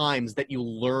enough times that you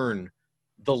learn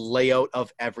the layout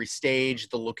of every stage,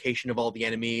 the location of all the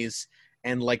enemies,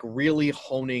 and, like, really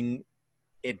honing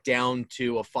it down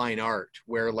to a fine art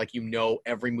where, like, you know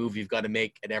every move you've got to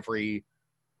make at every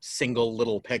single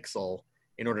little pixel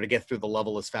in order to get through the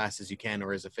level as fast as you can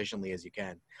or as efficiently as you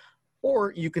can.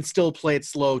 Or you can still play it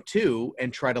slow too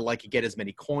and try to, like, get as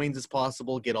many coins as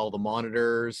possible, get all the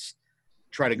monitors,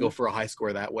 try to go for a high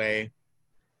score that way.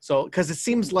 So, because it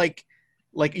seems like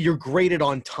you're graded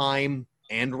on time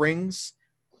and rings,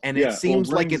 and it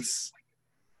seems like it's...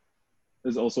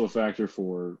 There's also a factor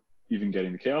for even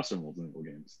getting the Chaos Emeralds in the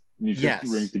games. You need 50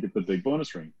 rings to get the big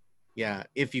bonus ring. Yeah,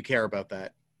 if you care about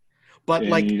that. But,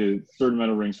 and like, you need a certain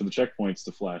amount of rings for the checkpoints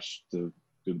to flash to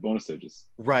do the bonus stages.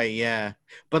 Right, yeah.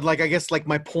 But, like, I guess, like,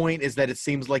 my point is that it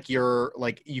seems like you're,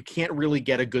 like, you can't really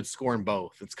get a good score in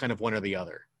both. It's kind of one or the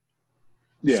other.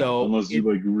 Yeah, so unless you,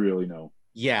 like, really know.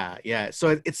 Yeah.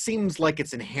 So it seems like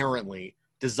it's inherently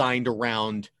designed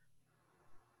around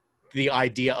the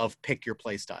idea of pick your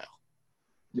play style.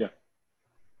 Yeah.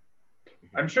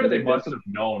 I'm sure they must have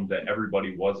known that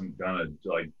everybody wasn't gonna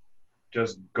like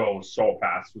just go so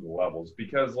fast through the levels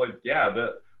because like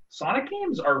the Sonic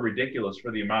games are ridiculous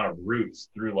for the amount of routes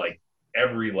through like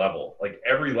every level. Like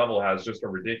every level has just a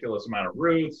ridiculous amount of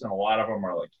routes and a lot of them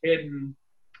are like hidden.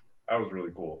 That was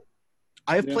really cool.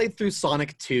 I've played through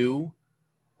Sonic 2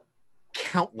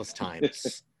 countless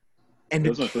times. And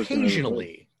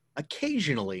occasionally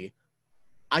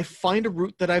I find a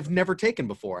route that I've never taken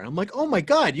before. And I'm like, oh my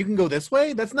God, you can go this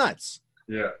way? That's nuts.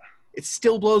 Yeah. It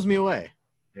still blows me away.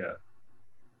 Yeah.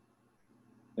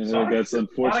 And Sonic, that's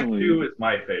unfortunately... Sonic 2 is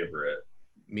my favorite.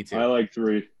 Me too. I like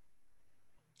 3.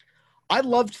 I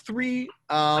loved 3,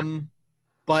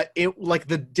 but it like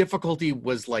the difficulty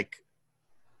was like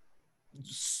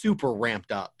super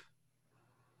ramped up.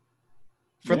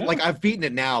 Like I've beaten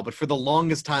it now, but for the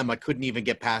longest time I couldn't even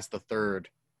get past the 3rd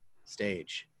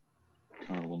stage.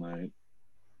 Carnival Night.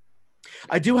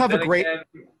 I do have a great.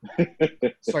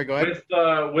 Sorry, go ahead.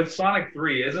 With Sonic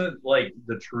 3, isn't like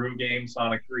the true game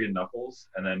Sonic 3 and Knuckles,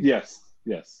 and then yes,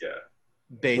 yeah,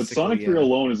 basically. But Sonic 3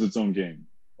 alone is its own game.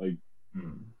 Like,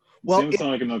 same with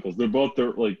Sonic and Knuckles. They're both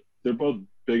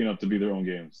big enough to be their own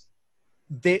games.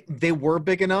 They were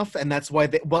big enough, and that's why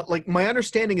but like my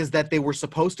understanding is that they were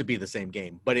supposed to be the same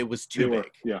game, but it was too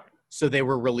big. Yeah. So they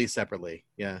were released separately.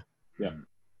 Yeah. Yeah.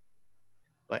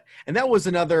 And that was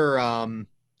another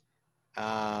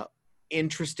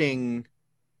interesting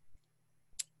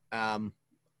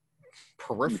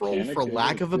peripheral, mechanic, for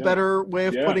lack of a better way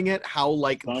of putting it, how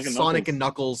like Sonic and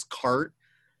Knuckles cart,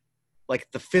 like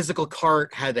the physical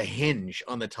cart had a hinge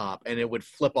on the top and it would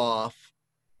flip off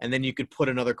and then you could put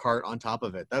another cart on top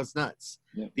of it. That was nuts.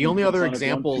 Yeah. The only other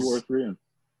examples 1, 2, or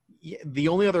 3 the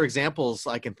only other examples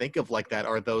I can think of like that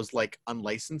are those like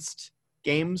unlicensed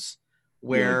games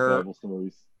where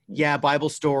Bible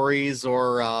stories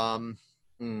or I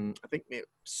think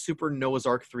Super Noah's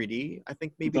Ark 3D I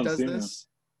think maybe does this.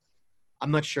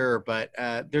 I'm not sure, but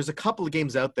there's a couple of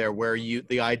games out there where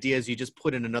the idea is you just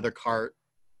put in another cart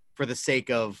for the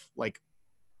sake of like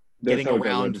getting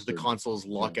around the console's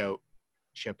lockout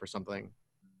chip or something.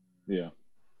 Yeah.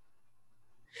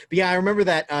 But yeah, I remember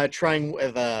that trying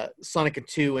with Sonic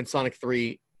 2 and Sonic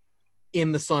 3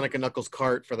 in the Sonic and Knuckles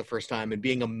cart for the first time and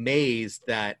being amazed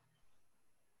that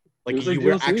like you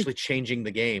were actually changing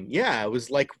the game. Yeah, it was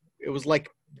like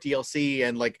DLC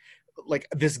and like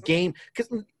this game,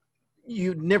 because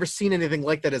you'd never seen anything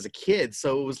like that as a kid.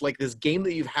 So it was like this game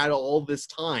that you've had all this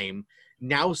time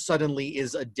now suddenly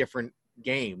is a different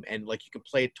game, and like you can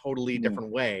play a totally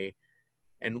different way.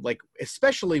 And like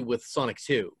especially with Sonic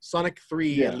 2, Sonic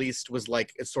 3 at least was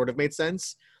like it sort of made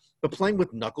sense. But playing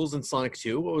with Knuckles and Sonic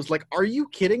 2, it was like, are you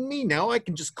kidding me? Now I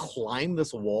can just climb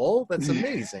this wall? That's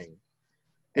amazing.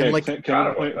 And like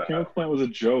Chemical Plant was a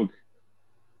joke.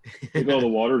 Like, oh, the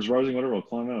water's rising, whatever, I'll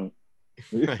climb out.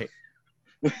 Right.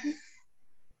 But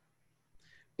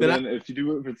then if you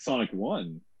do it with Sonic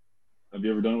 1, have you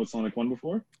ever done it with Sonic 1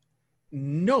 before?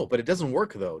 No, but it doesn't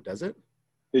work though, does it?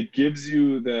 It gives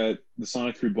you the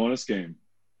Sonic 3 bonus game.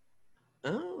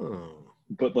 Oh.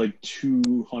 But like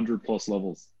 200 plus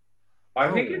levels. I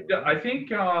think it's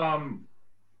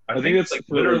like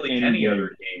literally any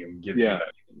other game gives you that,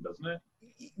 doesn't it?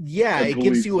 Yeah, it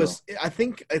gives you I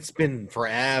think it's been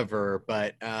forever,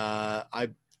 but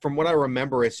from what I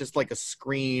remember, it's just like a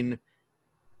screen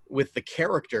with the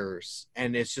characters,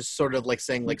 and it's just sort of like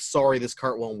saying like, sorry, this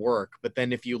cart won't work. But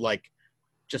then if you like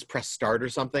just press start or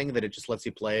something, that it just lets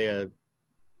you play it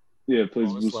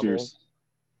plays boosters.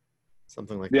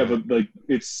 Something like that. Yeah, but like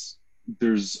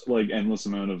there's like endless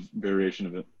amount of variation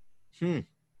of it.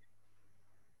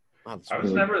 Wow, I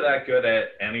was never that good at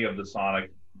any of the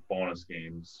Sonic bonus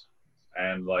games,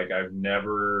 and like I've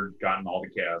never gotten all the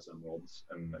Chaos Emeralds.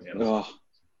 And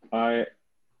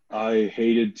I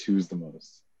hated 2s the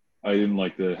most. I didn't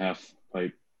like the half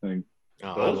pipe thing.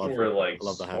 Those were like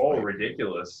so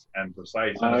ridiculous and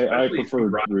precise. And I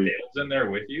preferred 3. Tails in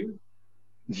there with you.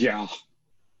 Yeah,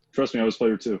 trust me, I was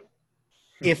player 2.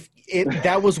 If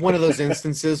that was one of those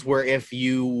instances where if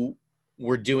you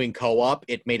were doing co-op,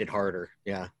 it made it harder.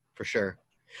 Yeah, for sure.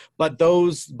 But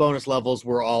those bonus levels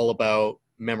were all about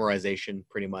memorization,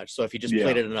 pretty much. So if you just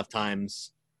played it enough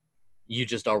times, you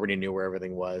just already knew where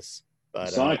everything was. But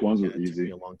Sonic ones were easy. It took me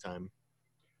a long time.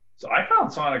 So I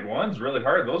found Sonic 1's really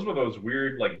hard. Those were those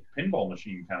weird like pinball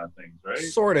machine kind of things, right?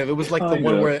 Sort of. It was like the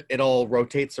one where it all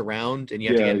rotates around and you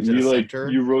have to get into the center.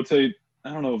 You rotate.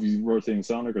 I don't know if you rotate in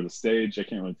Sonic or the stage. I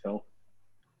can't really tell.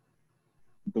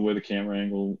 The way the camera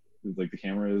angle, like the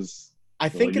camera is. I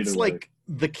think it's like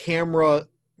the camera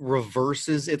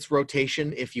reverses its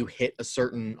rotation if you hit a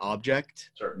certain object.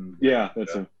 Yeah,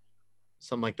 that's it.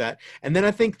 Something like that. And then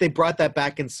I think they brought that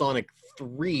back in Sonic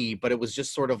 3, but it was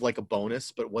just sort of like a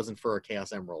bonus, but it wasn't for a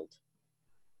Chaos Emerald.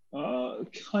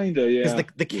 Kinda, yeah.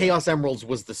 Because the Chaos Emeralds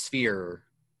was the sphere.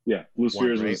 Yeah, Blue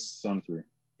Spheres right? was Sonic 3.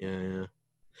 Yeah.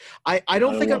 I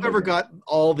don't think I've ever got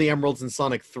all the emeralds in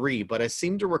Sonic 3, but I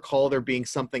seem to recall there being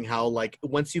something how, like,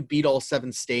 once you beat all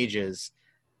 7 stages,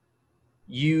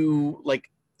 you, like,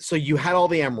 so you had all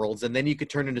the emeralds, and then you could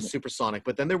turn into Super Sonic,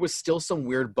 but then there was still some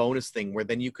weird bonus thing where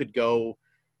then you could go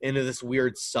into this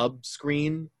weird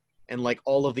sub-screen, and, like,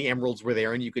 all of the emeralds were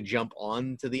there, and you could jump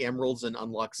on to the emeralds and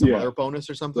unlock some other bonus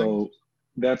or something. So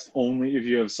that's only if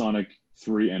you have Sonic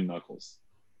 3 and Knuckles.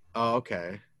 Oh,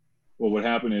 okay. Well, what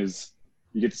happened is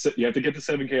you have to get the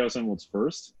 7 Chaos Emeralds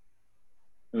first,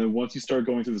 and then once you start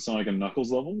going through the Sonic and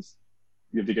Knuckles levels,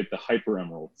 you have to get the Hyper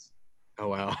Emeralds. Oh,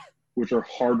 wow. Which are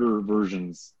harder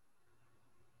versions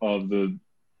of the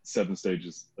 7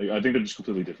 stages. Like, I think they're just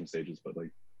completely different stages, but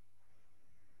like,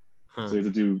 so you have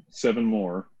to do 7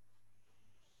 more,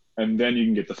 and then you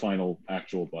can get the final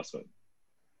actual boss fight.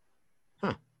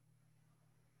 Huh.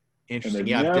 Interesting. And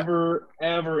they've never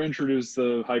ever introduced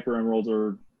the Hyper Emerald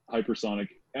or Hyper Sonic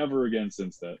ever again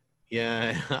since that.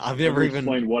 Yeah, I've never even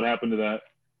explained what happened to that.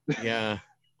 Yeah.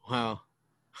 Wow.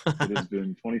 It has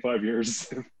been 25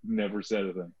 years. Never said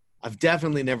a thing. I've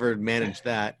definitely never managed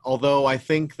that. Although I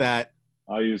think that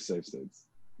I use save states.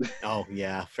 Oh,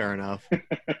 yeah, fair enough.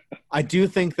 I do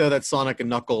think, though, that Sonic and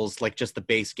Knuckles, like just the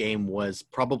base game, was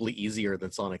probably easier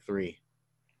than Sonic 3.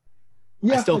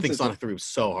 Yeah, I still think Sonic 3 was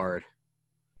so hard.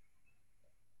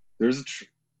 There's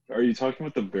Are you talking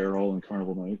about the barrel in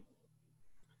Carnival Night?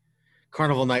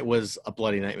 Carnival Night was a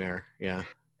bloody nightmare, yeah.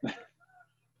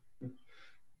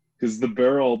 Because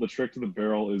the trick to the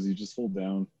barrel is you just hold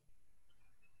down.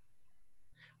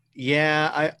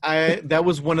 Yeah, I that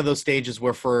was one of those stages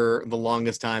where for the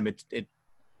longest time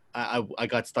I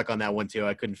got stuck on that one too.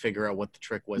 I couldn't figure out what the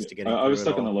trick was to getting through it. I was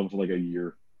stuck on that level for like a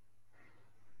year.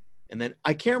 And then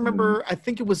I can't remember, I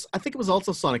think it was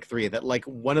also Sonic 3 that like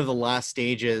one of the last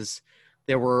stages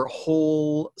there were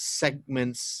whole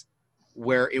segments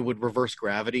where it would reverse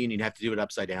gravity and you'd have to do it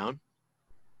upside down.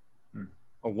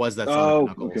 Or was that Sonic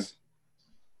Knuckles? Okay.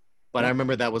 But I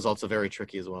remember that was also very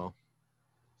tricky as well.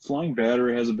 Flying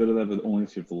Battery has a bit of that, but only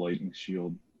if you have the lightning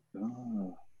shield.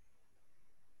 Oh.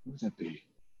 What would that be?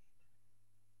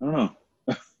 I don't know.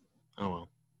 Oh, well.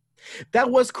 That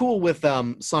was cool with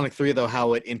Sonic 3, though,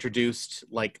 how it introduced,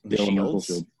 like, the shields.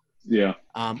 Shield. Yeah.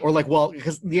 Or, like, well,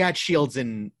 because they had shields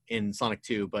in Sonic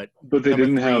 2, but they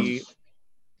didn't have...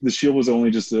 The shield was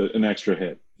only just an extra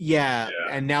hit. Yeah,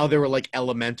 and now there were, like,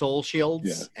 elemental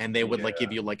shields, and they would, like,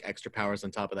 give you, like, extra powers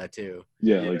on top of that, too.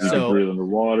 Yeah, like you could breathe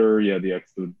underwater, the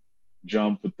extra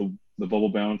jump with the bubble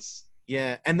bounce.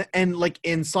 Yeah, and like,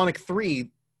 in Sonic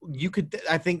 3, you could...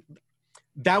 I think...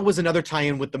 That was another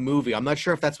tie-in with the movie. I'm not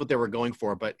sure if that's what they were going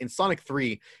for, but in Sonic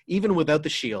 3, even without the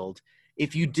shield,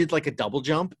 if you did like a double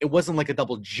jump, it wasn't like a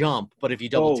double jump, but if you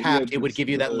double tapped, it would give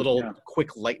you that little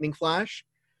quick lightning flash.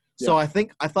 So I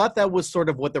thought that was sort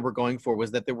of what they were going for,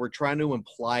 was that they were trying to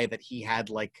imply that he had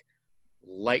like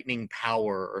lightning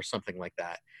power or something like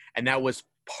that. And that was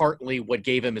partly what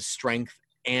gave him his strength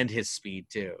and his speed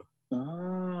too.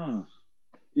 Ah.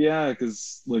 Yeah,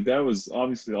 because like that was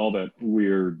obviously all that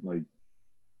weird, like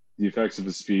the effects of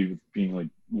his speed being like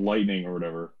lightning or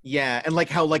whatever. Yeah, and like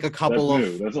how like a couple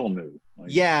that's all new.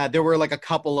 Like, yeah, there were like a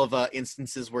couple of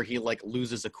instances where he like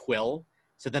loses a quill.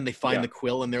 So then they find the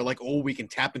quill and they're like, oh, we can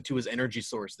tap into his energy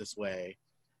source this way.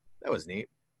 That was neat.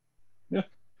 Yeah.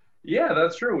 Yeah,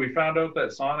 that's true. We found out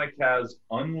that Sonic has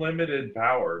unlimited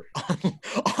power.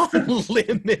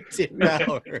 Unlimited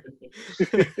power.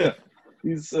 Yeah.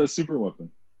 He's a super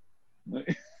weapon.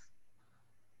 It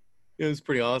was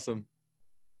pretty awesome.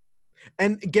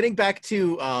 And getting back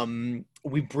to,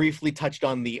 we briefly touched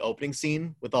on the opening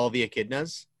scene with all the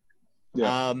echidnas.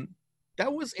 Yeah.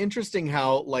 That was interesting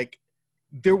how, like,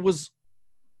 there was,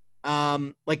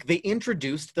 like, they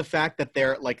introduced the fact that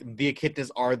they're, like, the echidnas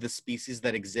are the species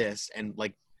that exist. And,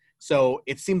 like, so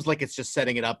it seems like it's just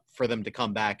setting it up for them to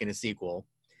come back in a sequel.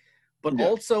 But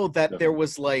also that there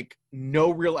was, like,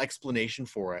 no real explanation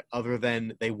for it other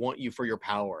than they want you for your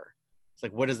power. It's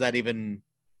like, what does that even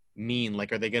mean?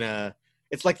 Like, are they gonna...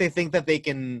 It's like they think that they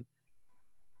can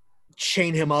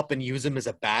chain him up and use him as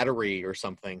a battery or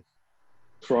something.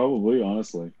 Probably,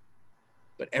 honestly.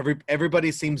 But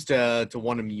everybody seems to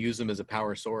want to use him as a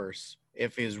power source.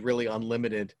 If he's really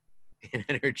unlimited in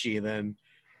energy, then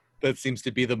that seems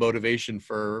to be the motivation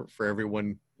for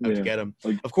everyone out to get him.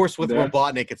 Like, of course, with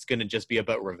Robotnik, it's going to just be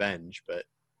about revenge. But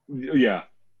yeah,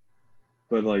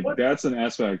 But like What? that's an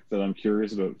aspect that I'm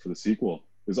curious about for the sequel.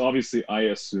 Because obviously I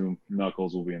assume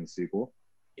Knuckles will be in the sequel.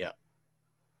 Yeah.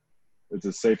 It's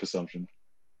a safe assumption.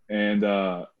 And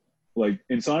like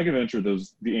in Sonic Adventure,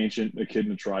 those the ancient a kid in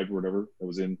the tribe or whatever that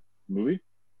was in the movie,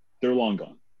 they're long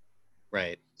gone.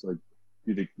 Right. So like,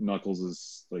 do you think Knuckles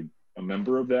is like a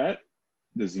member of that?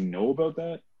 Does he know about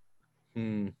that?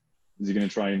 Hmm. Is he going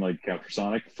to try and like capture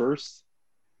Sonic first?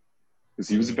 Because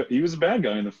he was a bad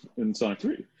guy in Sonic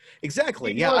 3.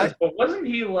 Exactly. He Yeah. was, but wasn't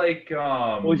he like?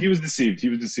 Well, he was deceived. He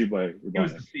was deceived by He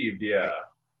was Robotnik. deceived. Yeah.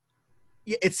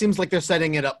 It seems like they're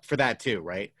setting it up for that too,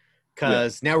 right?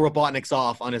 Because now Robotnik's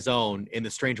off on his own in the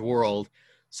strange world,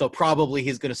 so probably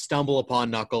he's going to stumble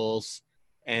upon Knuckles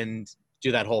and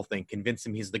do that whole thing, convince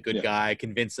him he's the good guy,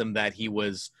 convince him that he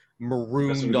was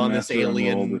marooned on this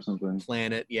alien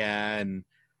planet, and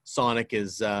Sonic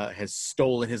has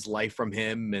stolen his life from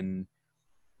him, and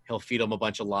he'll feed him a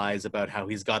bunch of lies about how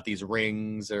he's got these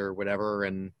rings or whatever,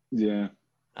 and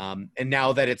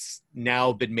now that it's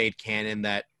now been made canon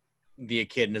that the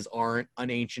echidnas aren't an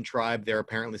ancient tribe, they're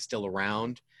apparently still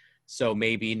around, so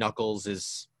maybe Knuckles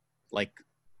is like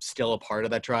still a part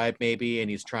of that tribe maybe, and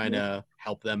he's trying to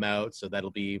help them out, so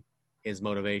that'll be his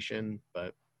motivation.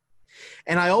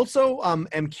 And I also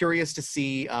am curious to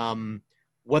see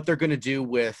what they're going to do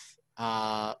with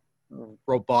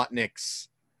Robotnik's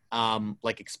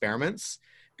like experiments,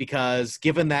 because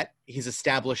given that he's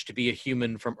established to be a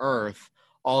human from Earth,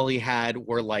 all he had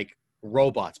were like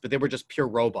robots, but they were just pure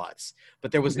robots.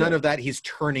 But there was none of that he's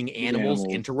turning animals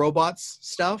into robots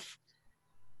stuff,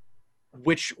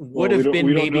 which would have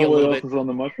been maybe a little bit on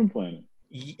the Mushroom Planet.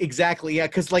 Exactly, yeah,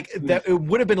 because like that it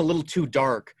would have been a little too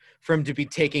dark for him to be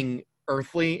taking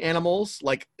earthly animals,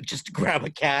 like just grab a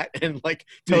cat and like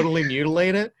totally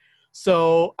mutilate it.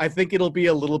 So I think it'll be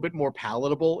a little bit more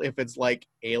palatable if it's like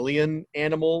alien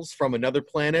animals from another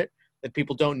planet that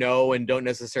people don't know and don't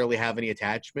necessarily have any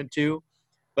attachment to,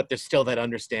 but there's still that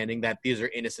understanding that these are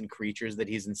innocent creatures that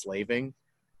he's enslaving.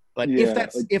 But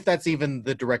if that's even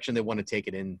the direction they want to take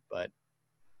it in, but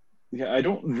I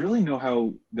don't really know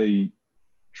how they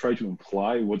try to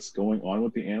imply what's going on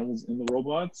with the animals in the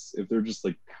robots, if they're just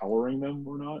like powering them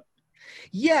or not.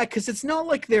 Yeah, because it's not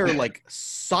like they're like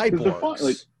cyborgs. They're fine.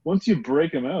 Like once you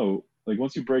break them out, like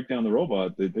once you break down the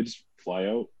robot, they just fly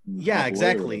out. Yeah,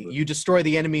 exactly. You destroy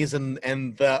the enemies, and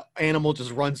the animal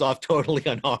just runs off totally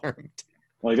unharmed.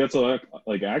 Like that's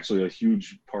actually a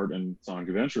huge part in Sonic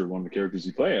Adventure. One of the characters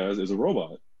you play as is a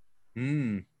robot,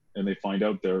 and they find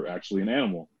out they're actually an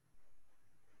animal.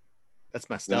 That's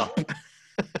messed up.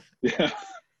 Yeah.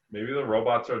 Maybe the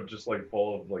robots are just like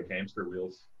full of like hamster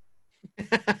wheels.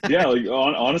 Yeah, like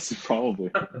honestly, probably.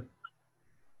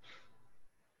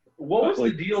 What was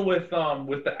the deal with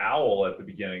the owl at the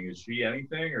beginning? Is she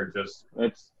anything or just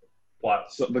that's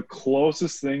plot? So the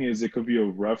closest thing is it could be a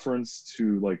reference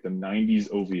to like the '90s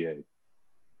OVA.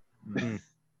 Mm-hmm.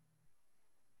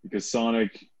 Because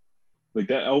Sonic, like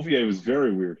that OVA was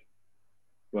very weird,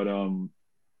 but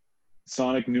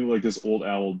Sonic knew like this old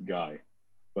owl guy,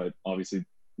 but obviously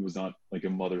he was not like a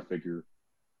mother figure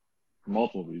for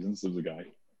multiple reasons. It was a guy.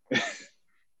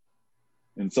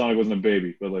 And Sonic wasn't a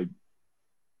baby, but like,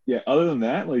 yeah, other than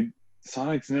that, like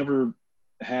Sonic's never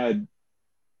had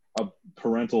a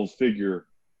parental figure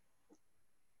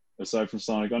aside from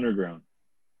Sonic Underground.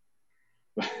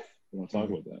 We want to talk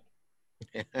about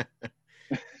that.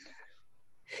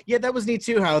 Yeah, that was neat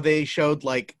too, how they showed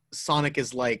like Sonic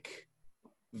is like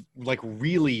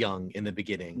really young in the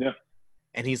beginning. Yeah.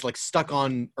 And he's like stuck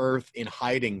on Earth in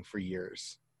hiding for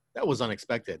years. That was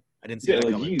unexpected. I didn't see that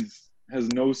like coming. He has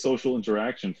no social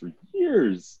interaction for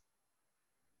years.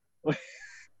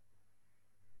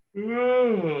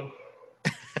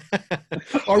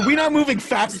 Are we not moving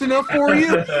fast enough for you?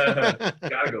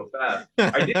 Gotta go fast.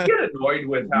 I did get annoyed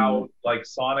with how like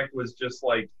Sonic was just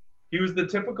like, he was the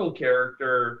typical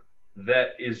character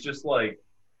that is just like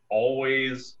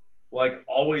always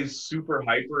super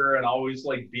hyper and always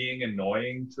like being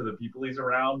annoying to the people he's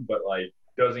around, but like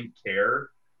doesn't care.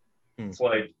 It's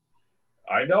like,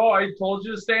 I know I told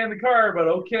you to stay in the car, but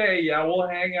okay, yeah, we'll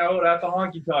hang out at the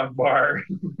honky tonk bar.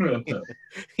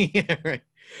 Yeah, right.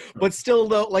 But still,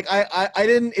 though, like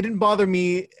it didn't bother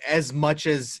me as much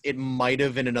as it might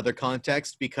have in another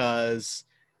context, because,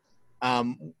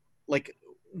 like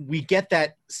we get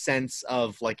that sense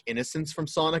of like innocence from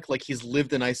Sonic. Like he's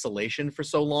lived in isolation for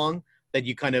so long that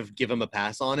you kind of give him a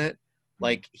pass on it.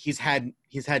 Like he's had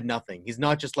nothing. He's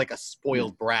not just like a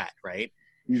spoiled brat, right?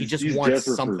 He just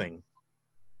wants something.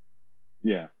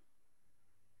 Yeah.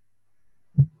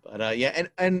 But yeah,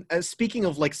 and speaking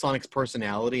of like Sonic's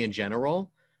personality in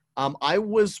general, I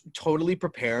was totally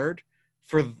prepared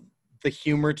for the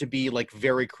humor to be like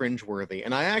very cringeworthy,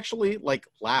 and I actually like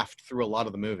laughed through a lot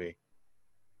of the movie.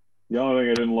 The only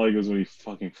thing I didn't like was when he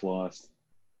fucking flossed.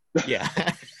 Yeah.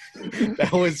 That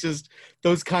was just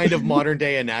those kind of modern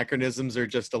day anachronisms are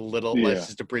just a little Yeah.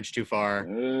 just a bridge too far.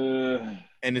 Uh,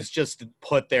 And it's just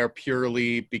put there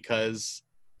purely because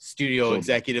studio Children.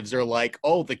 executives are like,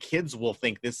 oh, the kids will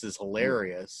think this is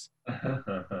hilarious.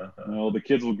 well, the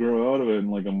kids will grow out of it in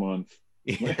like a month.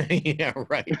 Yeah,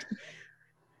 right.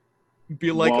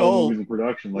 Be like, While the oh, movie's in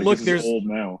production, like look, this there's is old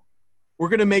now. we're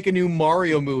gonna make a new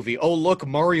Mario movie. Oh, look,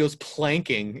 Mario's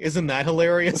planking. Isn't that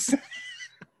hilarious?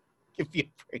 Give me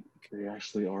a break. They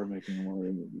actually are making a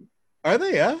Mario movie. Are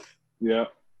they? Yeah. Yeah.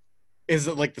 Is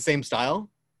it like the same style?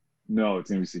 No, it's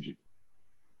gonna be CG.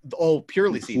 Oh,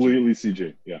 purely CG. Completely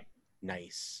CG. Yeah.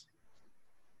 Nice.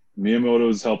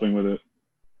 Miyamoto's helping with it.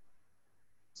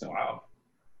 So, Wow.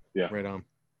 Yeah. Right on.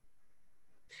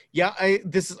 Yeah,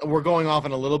 we're going off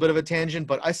on a little bit of a tangent,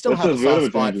 but I still That's have a a bit soft of a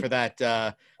spot tangent. for that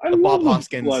I the Bob love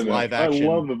Hoskins live action. I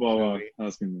love the Bob movie.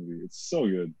 Hoskins movie. It's so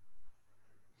good.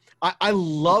 I It's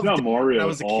loved not it Mario when I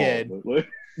was a at all, kid. but like,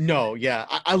 No, yeah.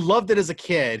 I loved it as a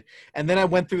kid. And then I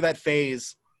went through that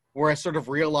phase where I sort of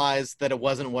realized that it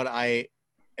wasn't what I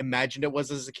imagined it was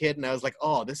as a kid. And I was like,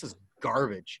 oh, this is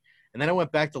garbage. And then I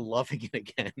went back to loving it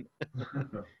again.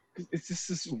 it's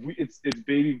just it's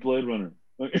baby Blade Runner.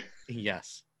 Like,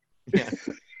 Yes. Yeah,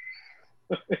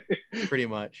 pretty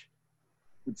much.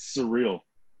 it's surreal.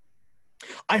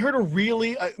 I heard a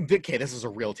really okay, this is a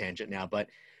real tangent now, but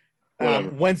Whatever.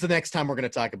 when's the next time we're going to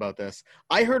talk about this?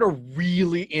 I heard a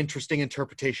really interesting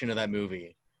interpretation of that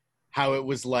movie. How it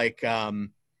was like,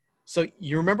 so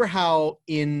you remember how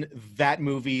in that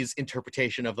movie's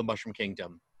interpretation of the Mushroom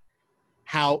Kingdom,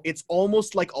 how it's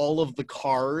almost like all of the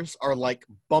cars are like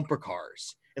bumper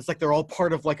cars. It's like they're all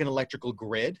part of like an electrical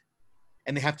grid,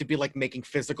 and they have to be like making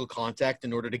physical contact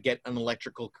in order to get an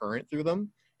electrical current through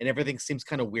them, and everything seems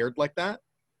kind of weird like that.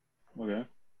 Okay.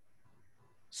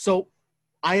 So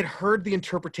I had heard the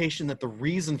interpretation that the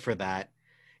reason for that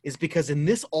is because in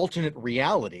this alternate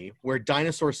reality where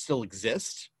dinosaurs still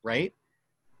exist, right?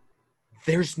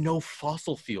 There's no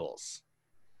fossil fuels.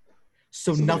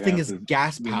 So they nothing have is to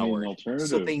gas give me an powered. alternative.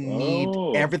 So they need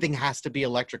Oh. everything has to be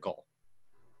electrical.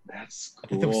 That's I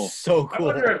think that cool. was so I cool.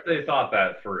 wonder if they thought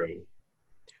that through.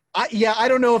 I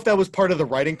don't know if that was part of the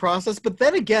writing process, but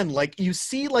then again, like you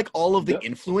see like all of the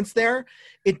influence there.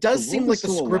 It does The seem world like is the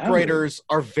so script elaborate. writers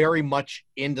are very much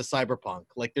into cyberpunk.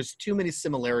 Like there's too many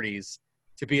similarities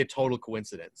to be a total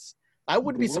coincidence. I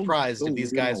wouldn't The be world is surprised so if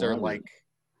these weird and guys are elaborate. like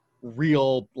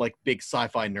real like big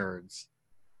sci-fi nerds.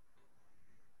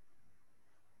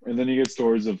 And then you get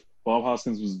stories of Bob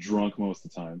Hoskins was drunk most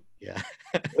of the time, Yeah.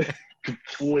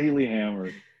 completely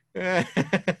hammered.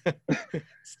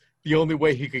 The only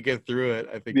way he could get through it,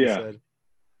 I think he Yeah. said.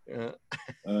 Yeah.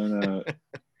 And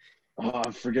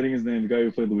I'm forgetting his name. The guy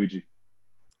who played Luigi.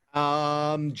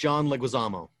 John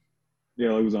Leguizamo. Yeah,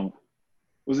 Leguizamo.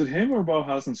 Was it him or Bob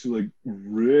Hoskins who like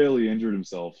really injured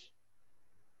himself?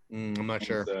 I'm not on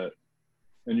sure. set?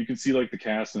 And you can see like the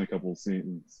cast in a couple of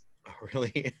scenes. Oh,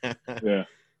 really? Yeah,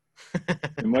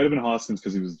 it might have been Hoskins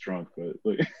because he was drunk, but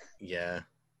like Yeah.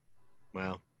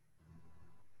 Wow.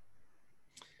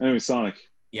 anyway, Sonic.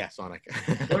 Yeah, Sonic.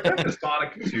 Going back to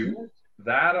Sonic 2,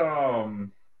 that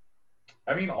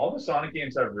I mean, all the Sonic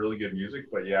games have really good music,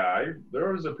 but yeah,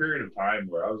 there was a period of time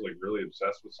where I was like really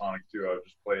obsessed with Sonic 2. I would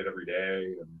just play it every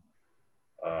day, and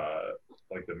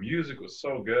like the music was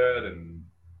so good, and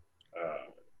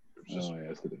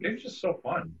it was just so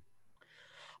fun.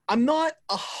 I'm not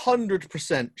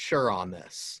 100% sure on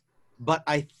this, but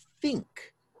I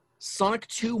think Sonic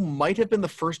 2 might have been the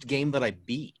first game that I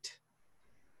beat.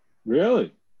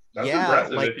 Really? That's Yeah,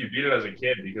 impressive like- if you beat it as a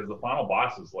kid, because the final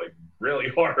boss is like really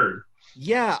hard.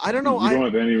 Yeah, I don't know. You don't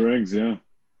have any rings, yeah.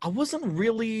 I wasn't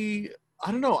really,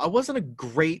 I don't know. I wasn't a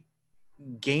great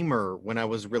gamer when I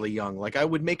was really young. Like I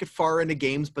would make it far into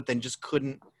games, but then just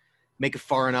couldn't make it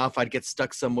far enough. I'd get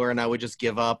stuck somewhere and I would just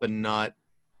give up and not,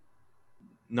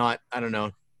 I don't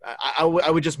know. I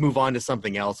would just move on to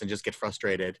something else and just get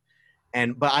frustrated.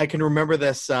 But I can remember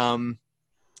this,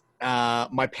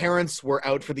 my parents were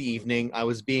out for the evening. I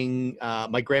was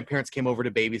my grandparents came over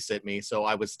to babysit me. So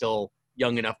I was still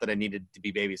young enough that I needed to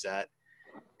be babysat.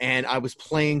 And I was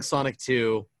playing Sonic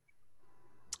 2.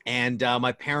 And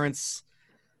my parents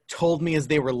told me as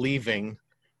they were leaving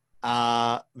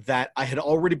that I had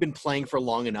already been playing for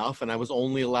long enough and I was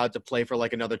only allowed to play for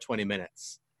like another 20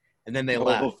 minutes. And then they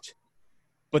left.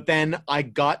 But then I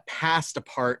got past a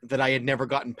part that I had never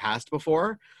gotten past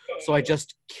before. So I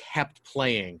just kept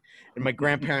playing. And my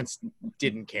grandparents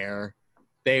didn't care.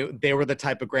 They were the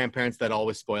type of grandparents that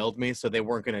always spoiled me, so they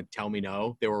weren't going to tell me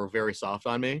no. They were very soft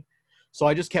on me. So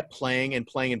I just kept playing and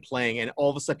playing and playing, and all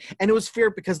of a sudden, and it was fair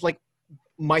because like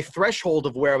my threshold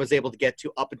of where I was able to get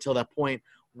to up until that point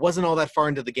wasn't all that far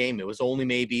into the game. It was only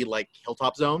maybe like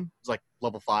Hilltop Zone. It was like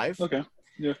level 5. Okay.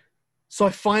 Yeah. So I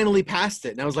finally passed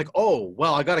it, and I was like, oh,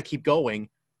 well, I got to keep going.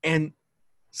 And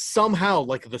somehow,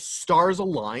 like, the stars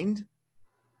aligned.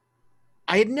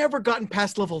 I had never gotten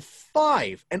past level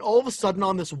 5, and all of a sudden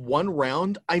on this one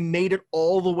round, I made it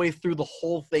all the way through the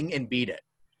whole thing and beat it.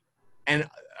 And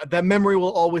that memory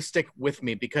will always stick with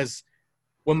me because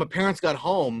when my parents got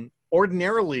home,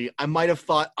 ordinarily, I might have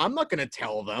thought, I'm not going to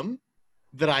tell them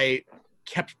that I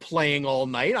kept playing all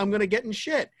night. I'm going to get in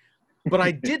shit. But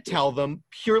I did tell them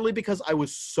purely because I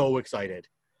was so excited.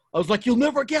 I was like, you'll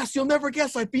never guess,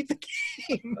 I beat the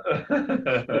game.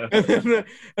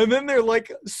 and then they're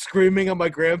like screaming at my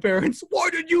grandparents, why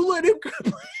did you let him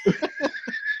play?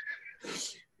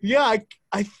 Yeah,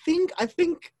 I think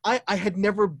I had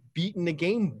never beaten a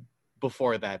game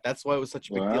before that. That's why it was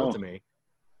such a big deal to me.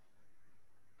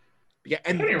 Yeah,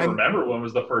 I can't even remember when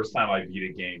was the first time I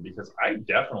beat a game because I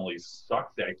definitely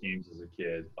sucked at games as a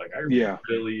kid. Like I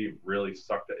really, really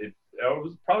sucked at it.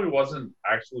 Probably wasn't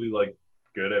actually like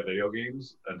good at video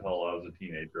games until I was a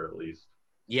teenager, at least.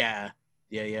 Yeah.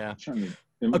 A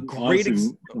great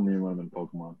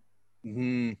Pokemon.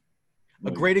 Mm-hmm.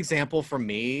 A great example for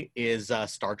me is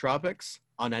Star Tropics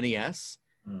on NES.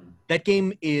 That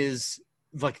game is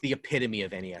like the epitome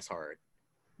of NES hard.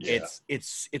 Yeah.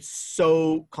 It's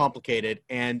so complicated,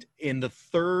 and in the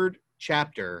third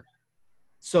chapter,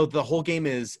 so the whole game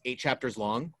is 8 chapters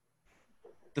long.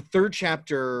 The third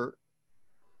chapter,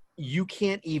 you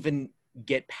can't even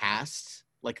get past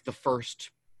like the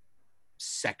first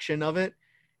section of it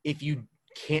if you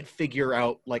can't figure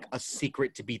out like a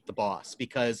secret to beat the boss,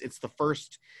 because it's the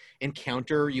first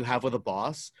encounter you have with a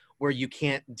boss where you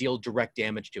can't deal direct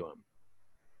damage to him.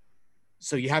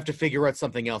 So you have to figure out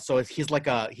something else. So he's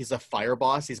a fire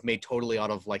boss. He's made totally out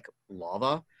of like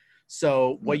lava.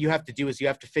 So what you have to do is you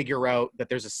have to figure out that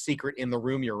there's a secret in the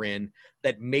room you're in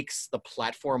that makes the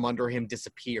platform under him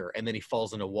disappear, and then he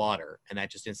falls into water, and that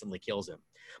just instantly kills him.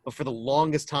 But for the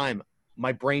longest time,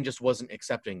 my brain just wasn't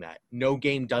accepting that. No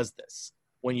game does this.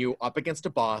 When you're up against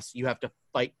a boss, you have to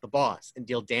fight the boss and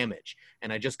deal damage,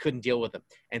 and I just couldn't deal with him.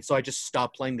 And so I just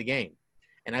stopped playing the game.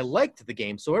 And I liked the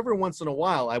game, so every once in a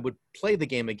while I would play the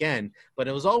game again, but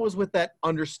it was always with that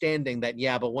understanding that,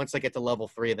 yeah, but once I get to level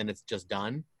 3, then it's just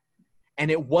done. And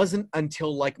it wasn't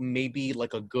until like maybe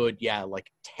like a good,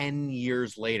 like 10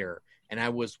 years later, and I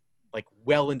was like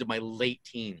well into my late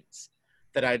teens,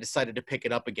 that I decided to pick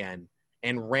it up again.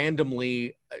 And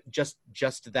randomly, just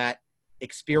that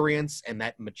experience and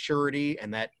that maturity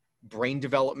and that brain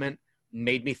development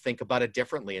made me think about it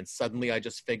differently, and suddenly I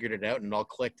just figured it out and it all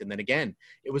clicked. And then again,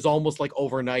 it was almost like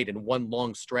overnight, in one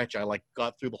long stretch I like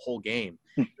got through the whole game.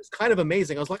 It was kind of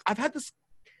amazing. I was like, I've had this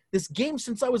game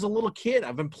since I was a little kid.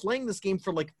 I've been playing this game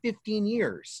for like 15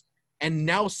 years, and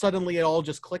now suddenly it all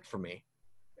just clicked for me.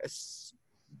 It's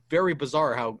very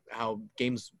bizarre how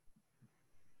games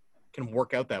can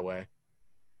work out that way.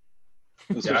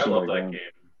 Yeah, I love that game.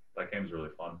 That game's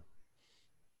really fun.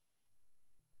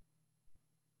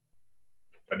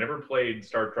 I never played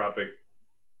Star Tropic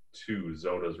 2,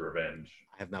 Zoda's Revenge.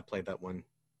 I have not played that one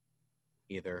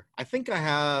either. I think I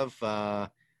have an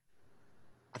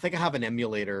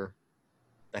emulator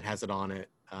that has it on it.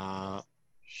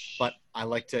 But I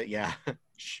like to,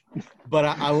 but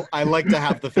I like to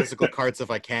have the physical cards if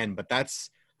I can, but that's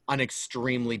an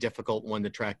extremely difficult one to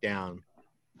track down.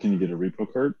 Can you get a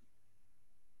repo card?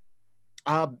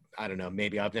 I don't know.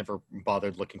 Maybe. I've never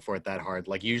bothered looking for it that hard.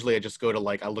 Like usually I just go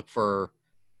to I look for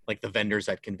like the vendors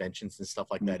at conventions and stuff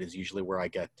like that is usually where I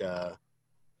get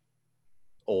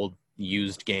old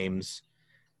used games.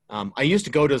 I used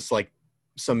to go to like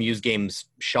some used games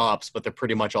shops, but they're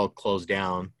pretty much all closed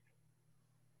down.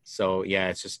 So yeah,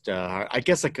 it's just I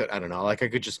guess I don't know, like I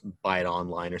could just buy it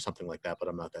online or something like that, but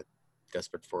I'm not that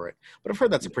desperate for it. But I've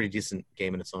heard that's a pretty decent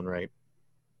game in its own right.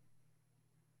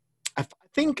 I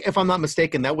think, if I'm not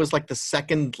mistaken, that was like the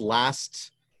second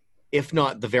last, if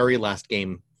not the very last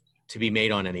game to be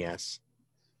made on NES.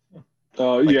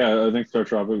 Yeah, I think Star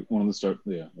Tropic, it was one of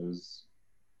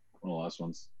the last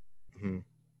ones. Mm-hmm.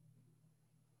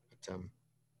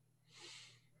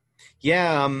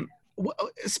 But,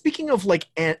 speaking of like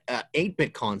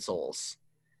 8-bit consoles,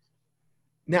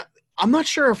 now I'm not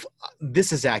sure if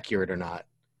this is accurate or not,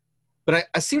 but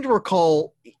I seem to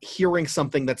recall hearing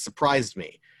something that surprised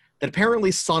me, that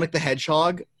apparently Sonic the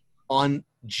Hedgehog on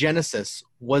Genesis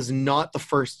was not the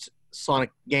first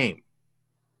Sonic game.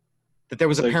 That there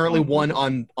was Like, apparently oh, one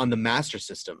okay. on the Master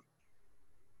System.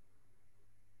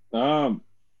 Um,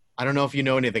 I don't know if you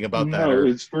know anything about that no, or.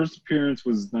 his first appearance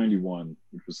was '91,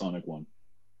 which was Sonic 1.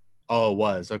 Oh, it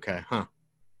was okay, huh?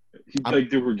 Like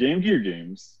there were Game Gear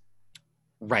games,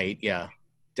 Right, yeah, and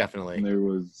definitely. there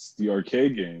was the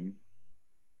arcade game.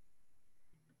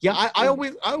 Yeah, I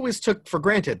So, always took for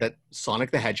granted that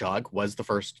Sonic the Hedgehog was the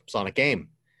first Sonic game.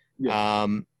 yeah.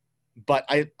 But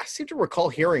I seem to recall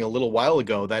hearing a little while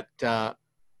ago that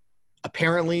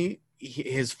apparently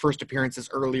his first appearance is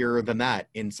earlier than that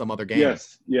in some other game.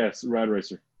 Yes, Rad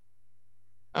Racer.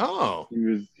 Oh,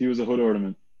 He was a hood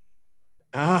ornament.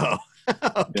 oh,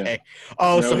 Yeah, okay.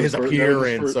 Oh, that so was his his first. That was his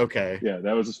appearance. first. Okay, Yeah,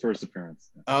 that was his first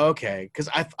appearance. okay. Because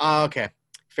okay,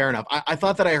 fair enough. I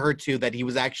thought that I heard too that he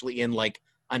was actually in like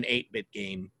an 8-bit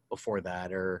game before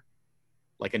that, or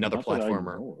like another Not that I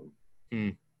platformer. know of. Hmm.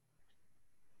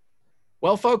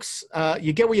 Well, folks,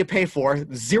 you get what you pay for.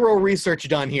 Zero research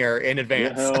done here in Yeah,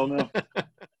 advance. hell no.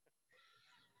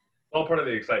 All part of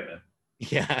the excitement.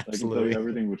 Yeah, I can tell you absolutely.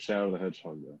 everything with Shadow the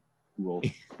Hedgehog, though. Who will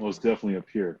most definitely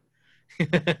appear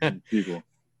in people.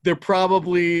 They're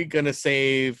probably gonna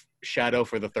save Shadow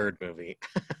for the third movie.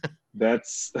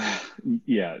 That's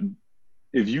yeah.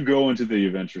 If you go into the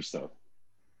adventure stuff,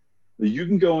 you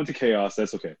can go into chaos.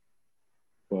 That's okay,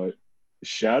 but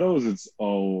Shadow is its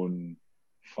own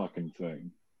fucking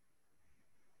thing.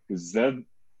 Because that,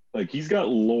 like, he's got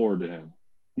lore to him.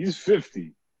 He's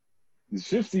 50. He's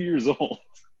 50 years old.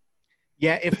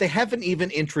 Yeah, if they haven't even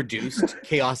introduced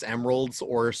Chaos Emeralds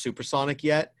or Supersonic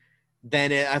yet,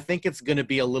 then I think it's going to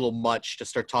be a little much to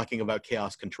start talking about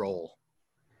Chaos Control.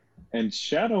 And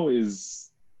Shadow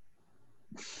is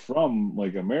from,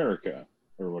 like, America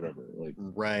or whatever. Like,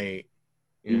 Right.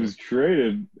 he Yeah. was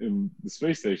created in the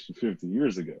space station 50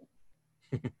 years ago.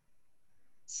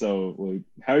 So, like,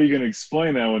 how are you going to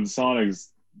explain that when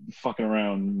Sonic's fucking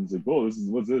around and he's like, whoa,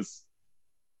 what's this?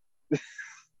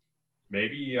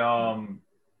 Maybe And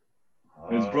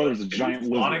his brother's a giant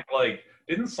lizard. Sonic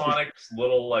didn't Sonic's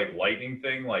little like lightning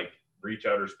thing like reach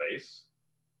outer space?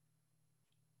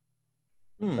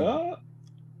 Uh,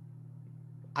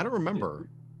 I don't remember.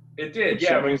 It did, But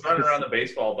yeah. When Shadow's he's running around the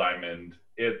baseball diamond,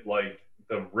 it like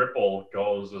the ripple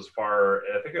goes as far.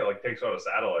 I think it like takes out a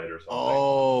satellite or something.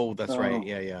 Oh, that's right. Oh.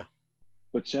 Yeah.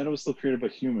 But Shadow was still created by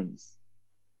humans.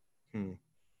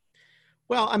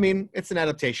 Well, I mean, it's an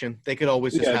adaptation. They could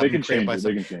always just Yeah, have they them can created change by it.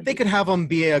 some. They can change They it. could have them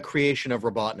be a creation of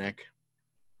Robotnik.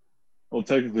 Well,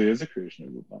 technically, it is a creation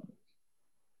of Robotnik.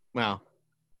 Wow.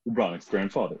 Robotnik's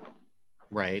grandfather.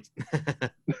 Right.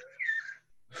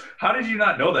 How did you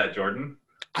not know that, Jordan?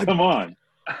 Come on.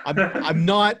 I'm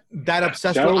not that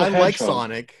obsessed Shadow with. the I like Hedgehog.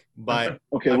 Sonic, but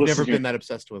Okay, I've never listen. been that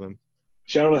obsessed with him.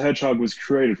 Shadow the Hedgehog was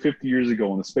created 50 years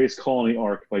ago on the Space Colony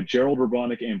arc by Gerald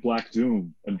Robotnik and Black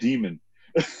Doom, a demon.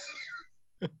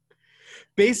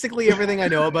 Basically, everything I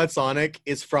know about Sonic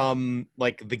is from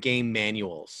like the game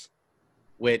manuals,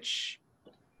 which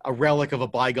a relic of a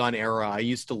bygone era. I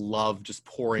used to love just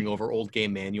poring over old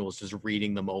game manuals, just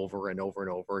reading them over and over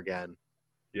and over again,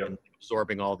 and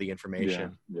absorbing all the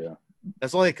information. Yeah.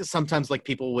 That's why, like, sometimes like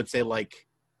people would say like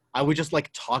I would just like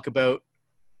talk about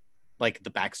like the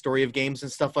backstory of games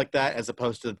and stuff like that, as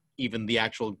opposed to even the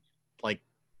actual like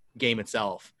game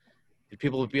itself. And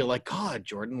people would be like, "God,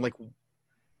 Jordan, like,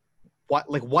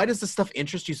 why does this stuff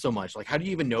interest you so much? Like, how do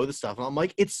you even know this stuff?" And I'm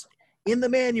like, "It's in the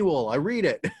manual. I read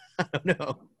it." I don't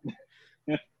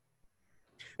know.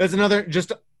 That's another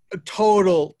just a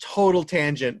total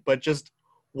tangent, but just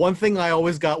one thing I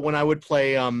always got when I would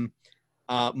play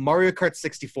Mario Kart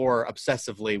 64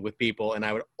 obsessively with people, and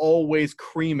I would always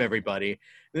cream everybody. And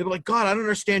they'd be like, "God, I don't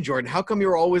understand, Jordan. How come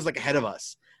you're always like ahead of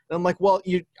us?" And I'm like, "Well,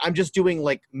 I'm just doing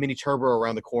like mini turbo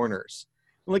around the corners."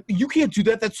 I'm like, "You can't do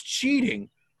that. That's cheating."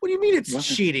 What do you mean it's What?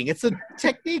 cheating? It's a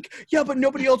technique. Yeah, but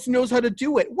nobody else knows how to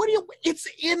do it. It's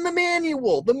in the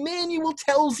manual. The manual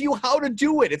tells you how to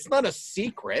do it. It's not a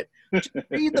secret. Just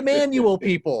read the manual,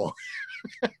 people.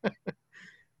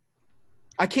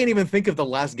 I can't even think of the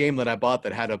last game that I bought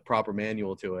that had a proper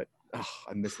manual to it. Oh,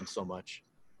 I miss them so much.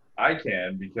 I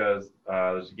can because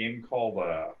there's a game called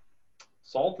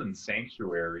Salt and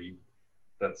Sanctuary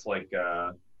that's like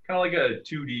kind of like a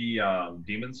 2D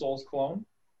Demon Souls clone.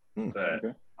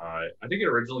 That I think it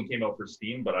originally came out for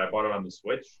Steam, but I bought it on the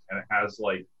Switch, and it has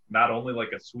like not only like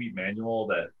a sweet manual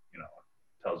that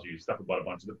tells you stuff about a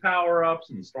bunch of the power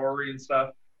ups and the story and stuff,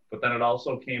 but then it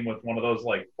also came with one of those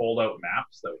like fold out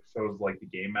maps that shows like the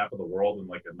game map of the world and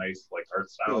like a nice like art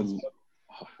style and stuff.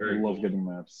 I love getting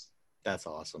maps. That's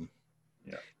awesome.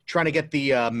 Yeah. Trying to get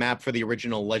the map for the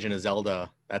original Legend of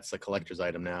Zelda. That's a collector's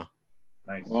item now.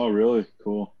 Nice. Oh, really?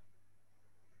 Cool.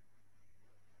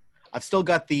 I've still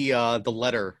got the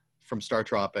letter from Star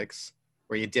Tropics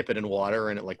where you dip it in water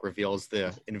and it like reveals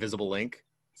the invisible link.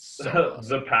 So awesome.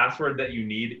 The password that you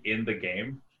need in the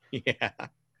game. Yeah.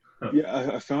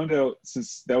 Yeah, I found out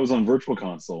since that was on Virtual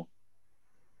Console,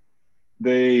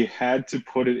 they had to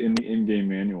put it in the in-game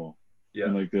manual. Yeah.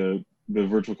 In like the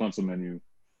Virtual Console menu.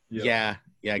 Yeah,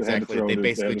 exactly. They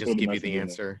basically just give you the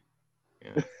answer.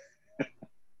 Yeah.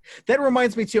 That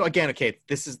reminds me too. Again, okay,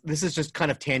 this is just kind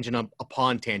of tangent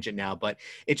upon tangent now, but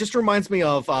it just reminds me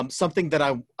of something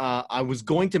that I was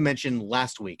going to mention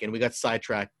last week, and we got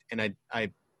sidetracked, and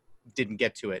I didn't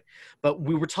get to it. But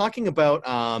we were talking about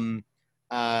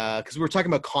because we were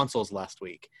talking about consoles last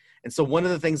week, and so one of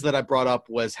the things that I brought up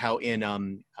was how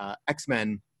in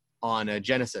X-Men on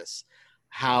Genesis,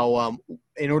 how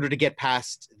in order to get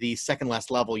past the second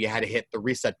last level, you had to hit the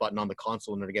reset button on the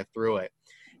console in order to get through it.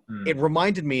 It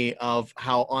reminded me of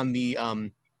how on the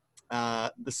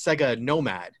Sega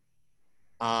Nomad,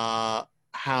 how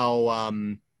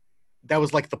that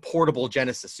was like the portable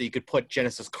Genesis, so you could put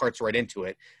Genesis carts right into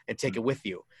it and take it with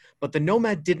you. But the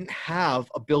Nomad didn't have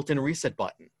a built-in reset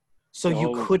button, so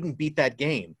you couldn't beat that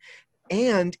game.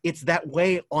 And it's that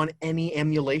way on any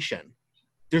emulation.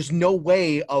 There's no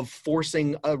way of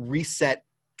forcing a reset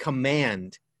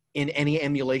command in any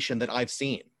emulation that I've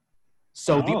seen.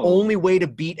 So the only way to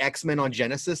beat X-Men on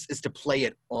Genesis is to play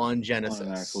it on Genesis. On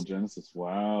an actual Genesis.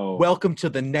 Wow. Welcome to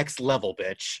the next level,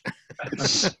 bitch.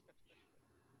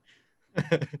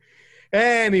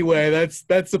 Anyway,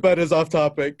 that's about as off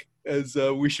topic as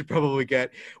we should probably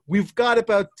get. We've got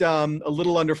about a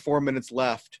little under 4 minutes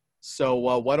left. So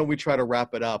why don't we try to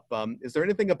wrap it up? Is there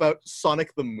anything about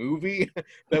Sonic the movie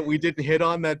that we didn't hit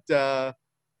on that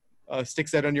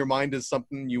sticks out on your mind as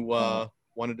something you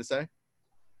wanted to say?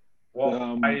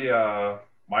 Well,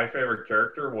 my favorite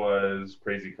character was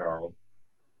Crazy Carl.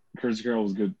 Crazy Carl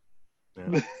was good.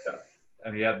 Yeah.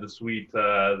 And he had the sweet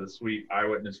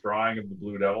eyewitness drawing of the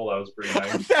Blue Devil. That was pretty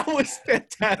nice. That was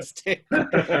fantastic.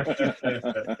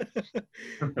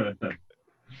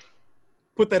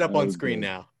 Put that up on screen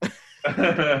now.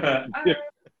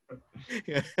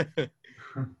 Yeah.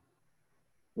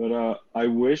 But I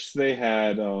wish they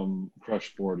had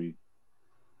Crush 40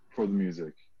 for the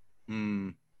music.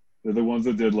 They're the ones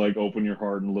that did like Open Your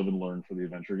Heart and Live and Learn for the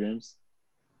adventure games.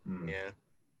 Yeah.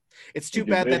 It's too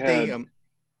bad that they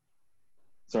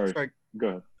Sorry. Go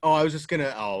ahead. I was just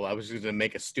gonna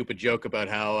make a stupid joke about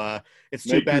how it's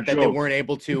too bad that they weren't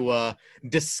able to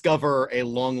discover a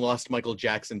long lost Michael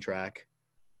Jackson track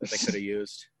that they could have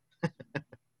used.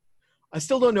 I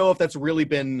still don't know if that's really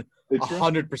been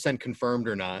 100% confirmed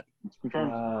or not. It's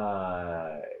confirmed.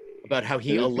 About how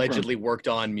he allegedly worked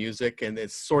on music, and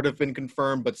it's sort of been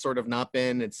confirmed, but sort of not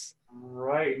been. It's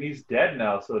right, and he's dead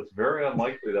now, so it's very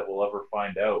unlikely that we'll ever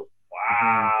find out.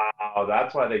 Wow,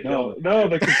 that's why they killed him. No,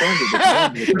 they confirmed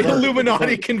it. The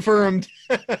Illuminati confirmed.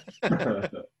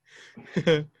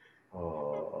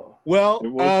 Well,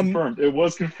 it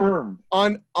was confirmed.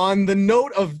 On the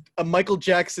note of Michael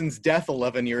Jackson's death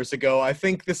 11 years ago, I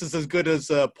think this is as good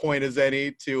as a point as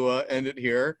any to end it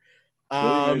here.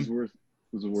 It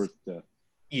was a worth death.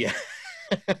 Yeah.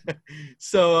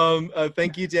 So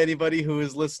thank you to anybody who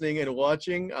is listening and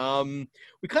watching.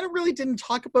 We kind of really didn't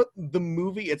talk about the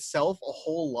movie itself a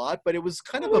whole lot, but it was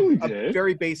kind of a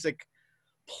very basic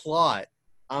plot.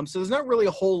 So there's not really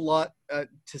a whole lot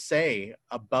to say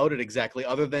about it exactly,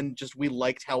 other than just we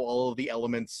liked how all of the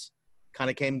elements kind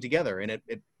of came together, and it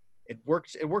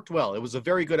worked. It worked well. It was a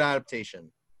very good adaptation.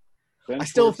 I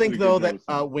still think though that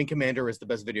Wing Commander is the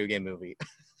best video game movie.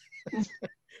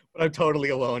 But I'm totally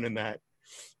alone in that.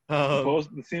 The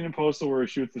scene in Postal where he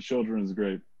shoots the children is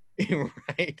great.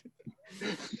 Right.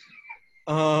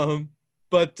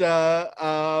 But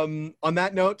on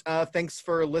that note, thanks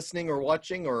for listening or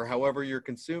watching or however you're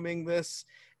consuming this.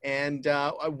 And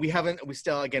we haven't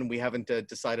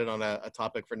decided on a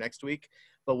topic for next week,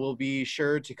 but we'll be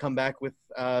sure to come back with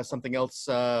something else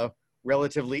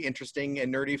relatively interesting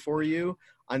and nerdy for you.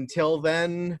 Until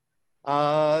then,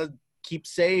 keep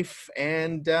safe,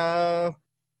 and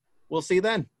we'll see you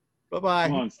then. Bye-bye.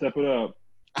 Come on, step it up.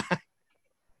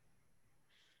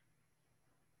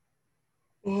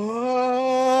 All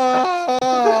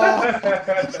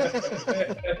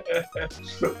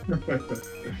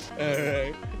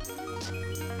right.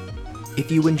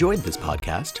 If you enjoyed this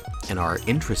podcast and are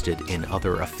interested in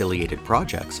other affiliated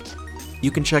projects, you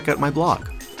can check out my blog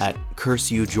at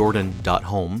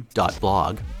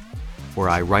curseyoujordan.home.blog, where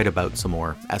I write about some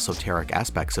more esoteric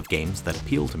aspects of games that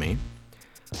appeal to me.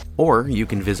 Or you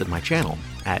can visit my channel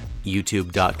at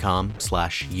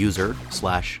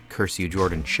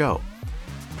youtube.com/user/curseyoujordanshow,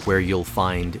 where you'll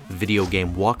find video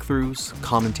game walkthroughs,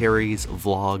 commentaries,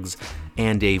 vlogs,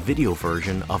 and a video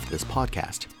version of this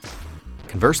podcast.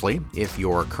 Conversely, if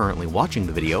you're currently watching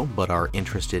the video but are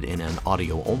interested in an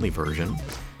audio-only version,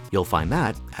 you'll find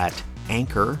that at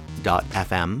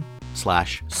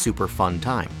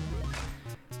anchor.fm/superfuntime.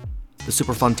 The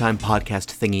Super Fun Time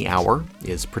Podcast Thingy Hour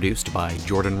is produced by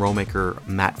Jordan Romaker,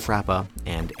 Matt Frappa,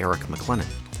 and Eric McLennan.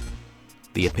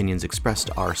 The opinions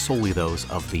expressed are solely those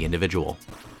of the individual.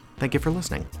 Thank you for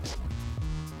listening.